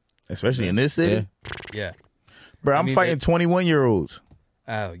 especially in this city. Yeah. Bro, I I'm mean, fighting 21-year-olds.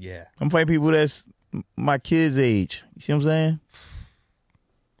 Oh, yeah. I'm fighting people that's my kids' age. You see what I'm saying?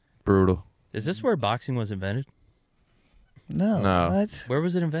 Brutal. Is this where boxing was invented? No. No. What? Where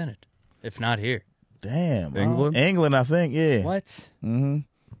was it invented? If not here. Damn. England? England, I think. Yeah. What? Mm-hmm.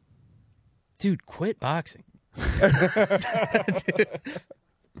 Dude, quit boxing.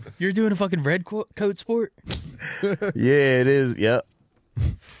 You're doing a fucking red coat sport? Yeah, it is. Yep.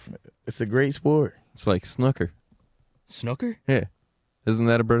 It's a great sport. It's like snooker. Snooker? Yeah. Isn't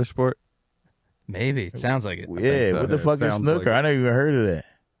that a British sport? Maybe. It sounds like it. Yeah. so. What the Yeah, fuck is sounds snooker? like it. I never even heard of that.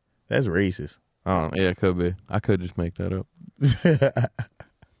 That's racist. Oh, yeah, it could be. I could just make that up.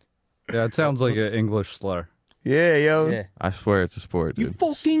 Yeah, it sounds like an English slur. Yeah, yo. Yeah. I swear it's a sport, You dude.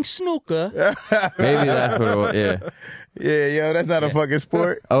 fucking snooker. Maybe that's what it was. Yeah. Yeah, yo. That's not a fucking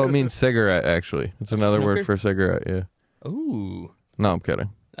sport. Oh, it means cigarette, actually. It's another word Snooker? for cigarette, yeah. Ooh. No, I'm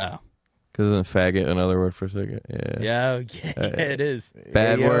kidding. Oh. Because isn't faggot another word for cigarette? Yeah. Yeah, it is.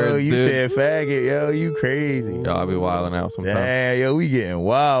 Bad yo, word, you dude. said faggot, yo. You crazy. Yo, I'll be wilding out sometimes. Damn, yo, we getting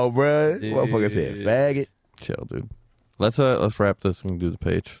wild, bro. Dude. Motherfucker said faggot. Chill, dude. Let's wrap this and do the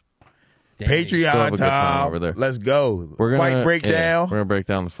page. Dang. Still have Patreon a good time time. over there. Let's go. We're gonna Fight breakdown. We're gonna break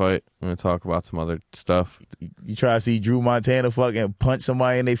down the fight. We're gonna talk about some other stuff. You try to see Drew Montana fucking punch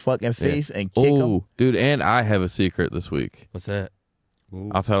somebody in their fucking face and kick them. Oh, dude, and I have a secret this week. What's that?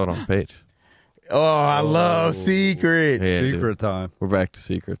 I'll tell it on the page. Oh, I love secrets. Yeah, dude. Secret time. We're back to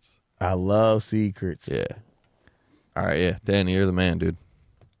secrets. I love secrets. Yeah. All right, yeah. Danny, you're the man, dude.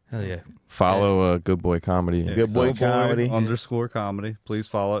 Hell yeah. Follow Good Boy Comedy. Yeah, Good boy comedy. _ comedy. Please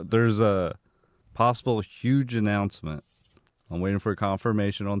follow it. There's a possible huge announcement. I'm waiting for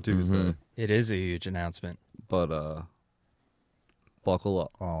confirmation on Tuesday. It is a huge announcement. But buckle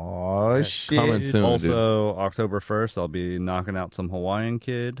up. Oh, shit. Coming soon, dude. Also, October 1st, I'll be knocking out some Hawaiian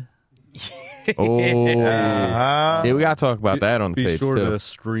kid. Oh. Uh-huh. Yeah, we got to talk about that on the Be page, sure too. to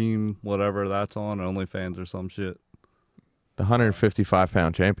stream whatever that's on, OnlyFans or some shit. The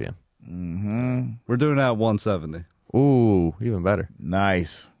 155-pound champion. Mm-hmm. We're doing that at 170, Ooh, even better.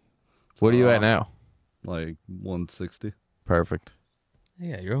 Nice. What are you at now? like 160. Perfect.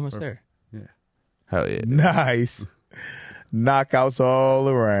 Yeah, you're almost there. Hell yeah. dude. Nice. Knockouts all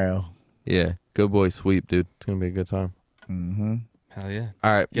around. Yeah. Good Boy sweep, dude. It's going to be a good time. Mm-hmm. Hell yeah.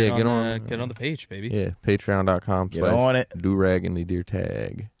 All right. Get Get on the page, baby. Yeah. Patreon.com/ Get on it. Durag and the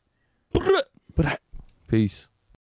Deertag. Peace.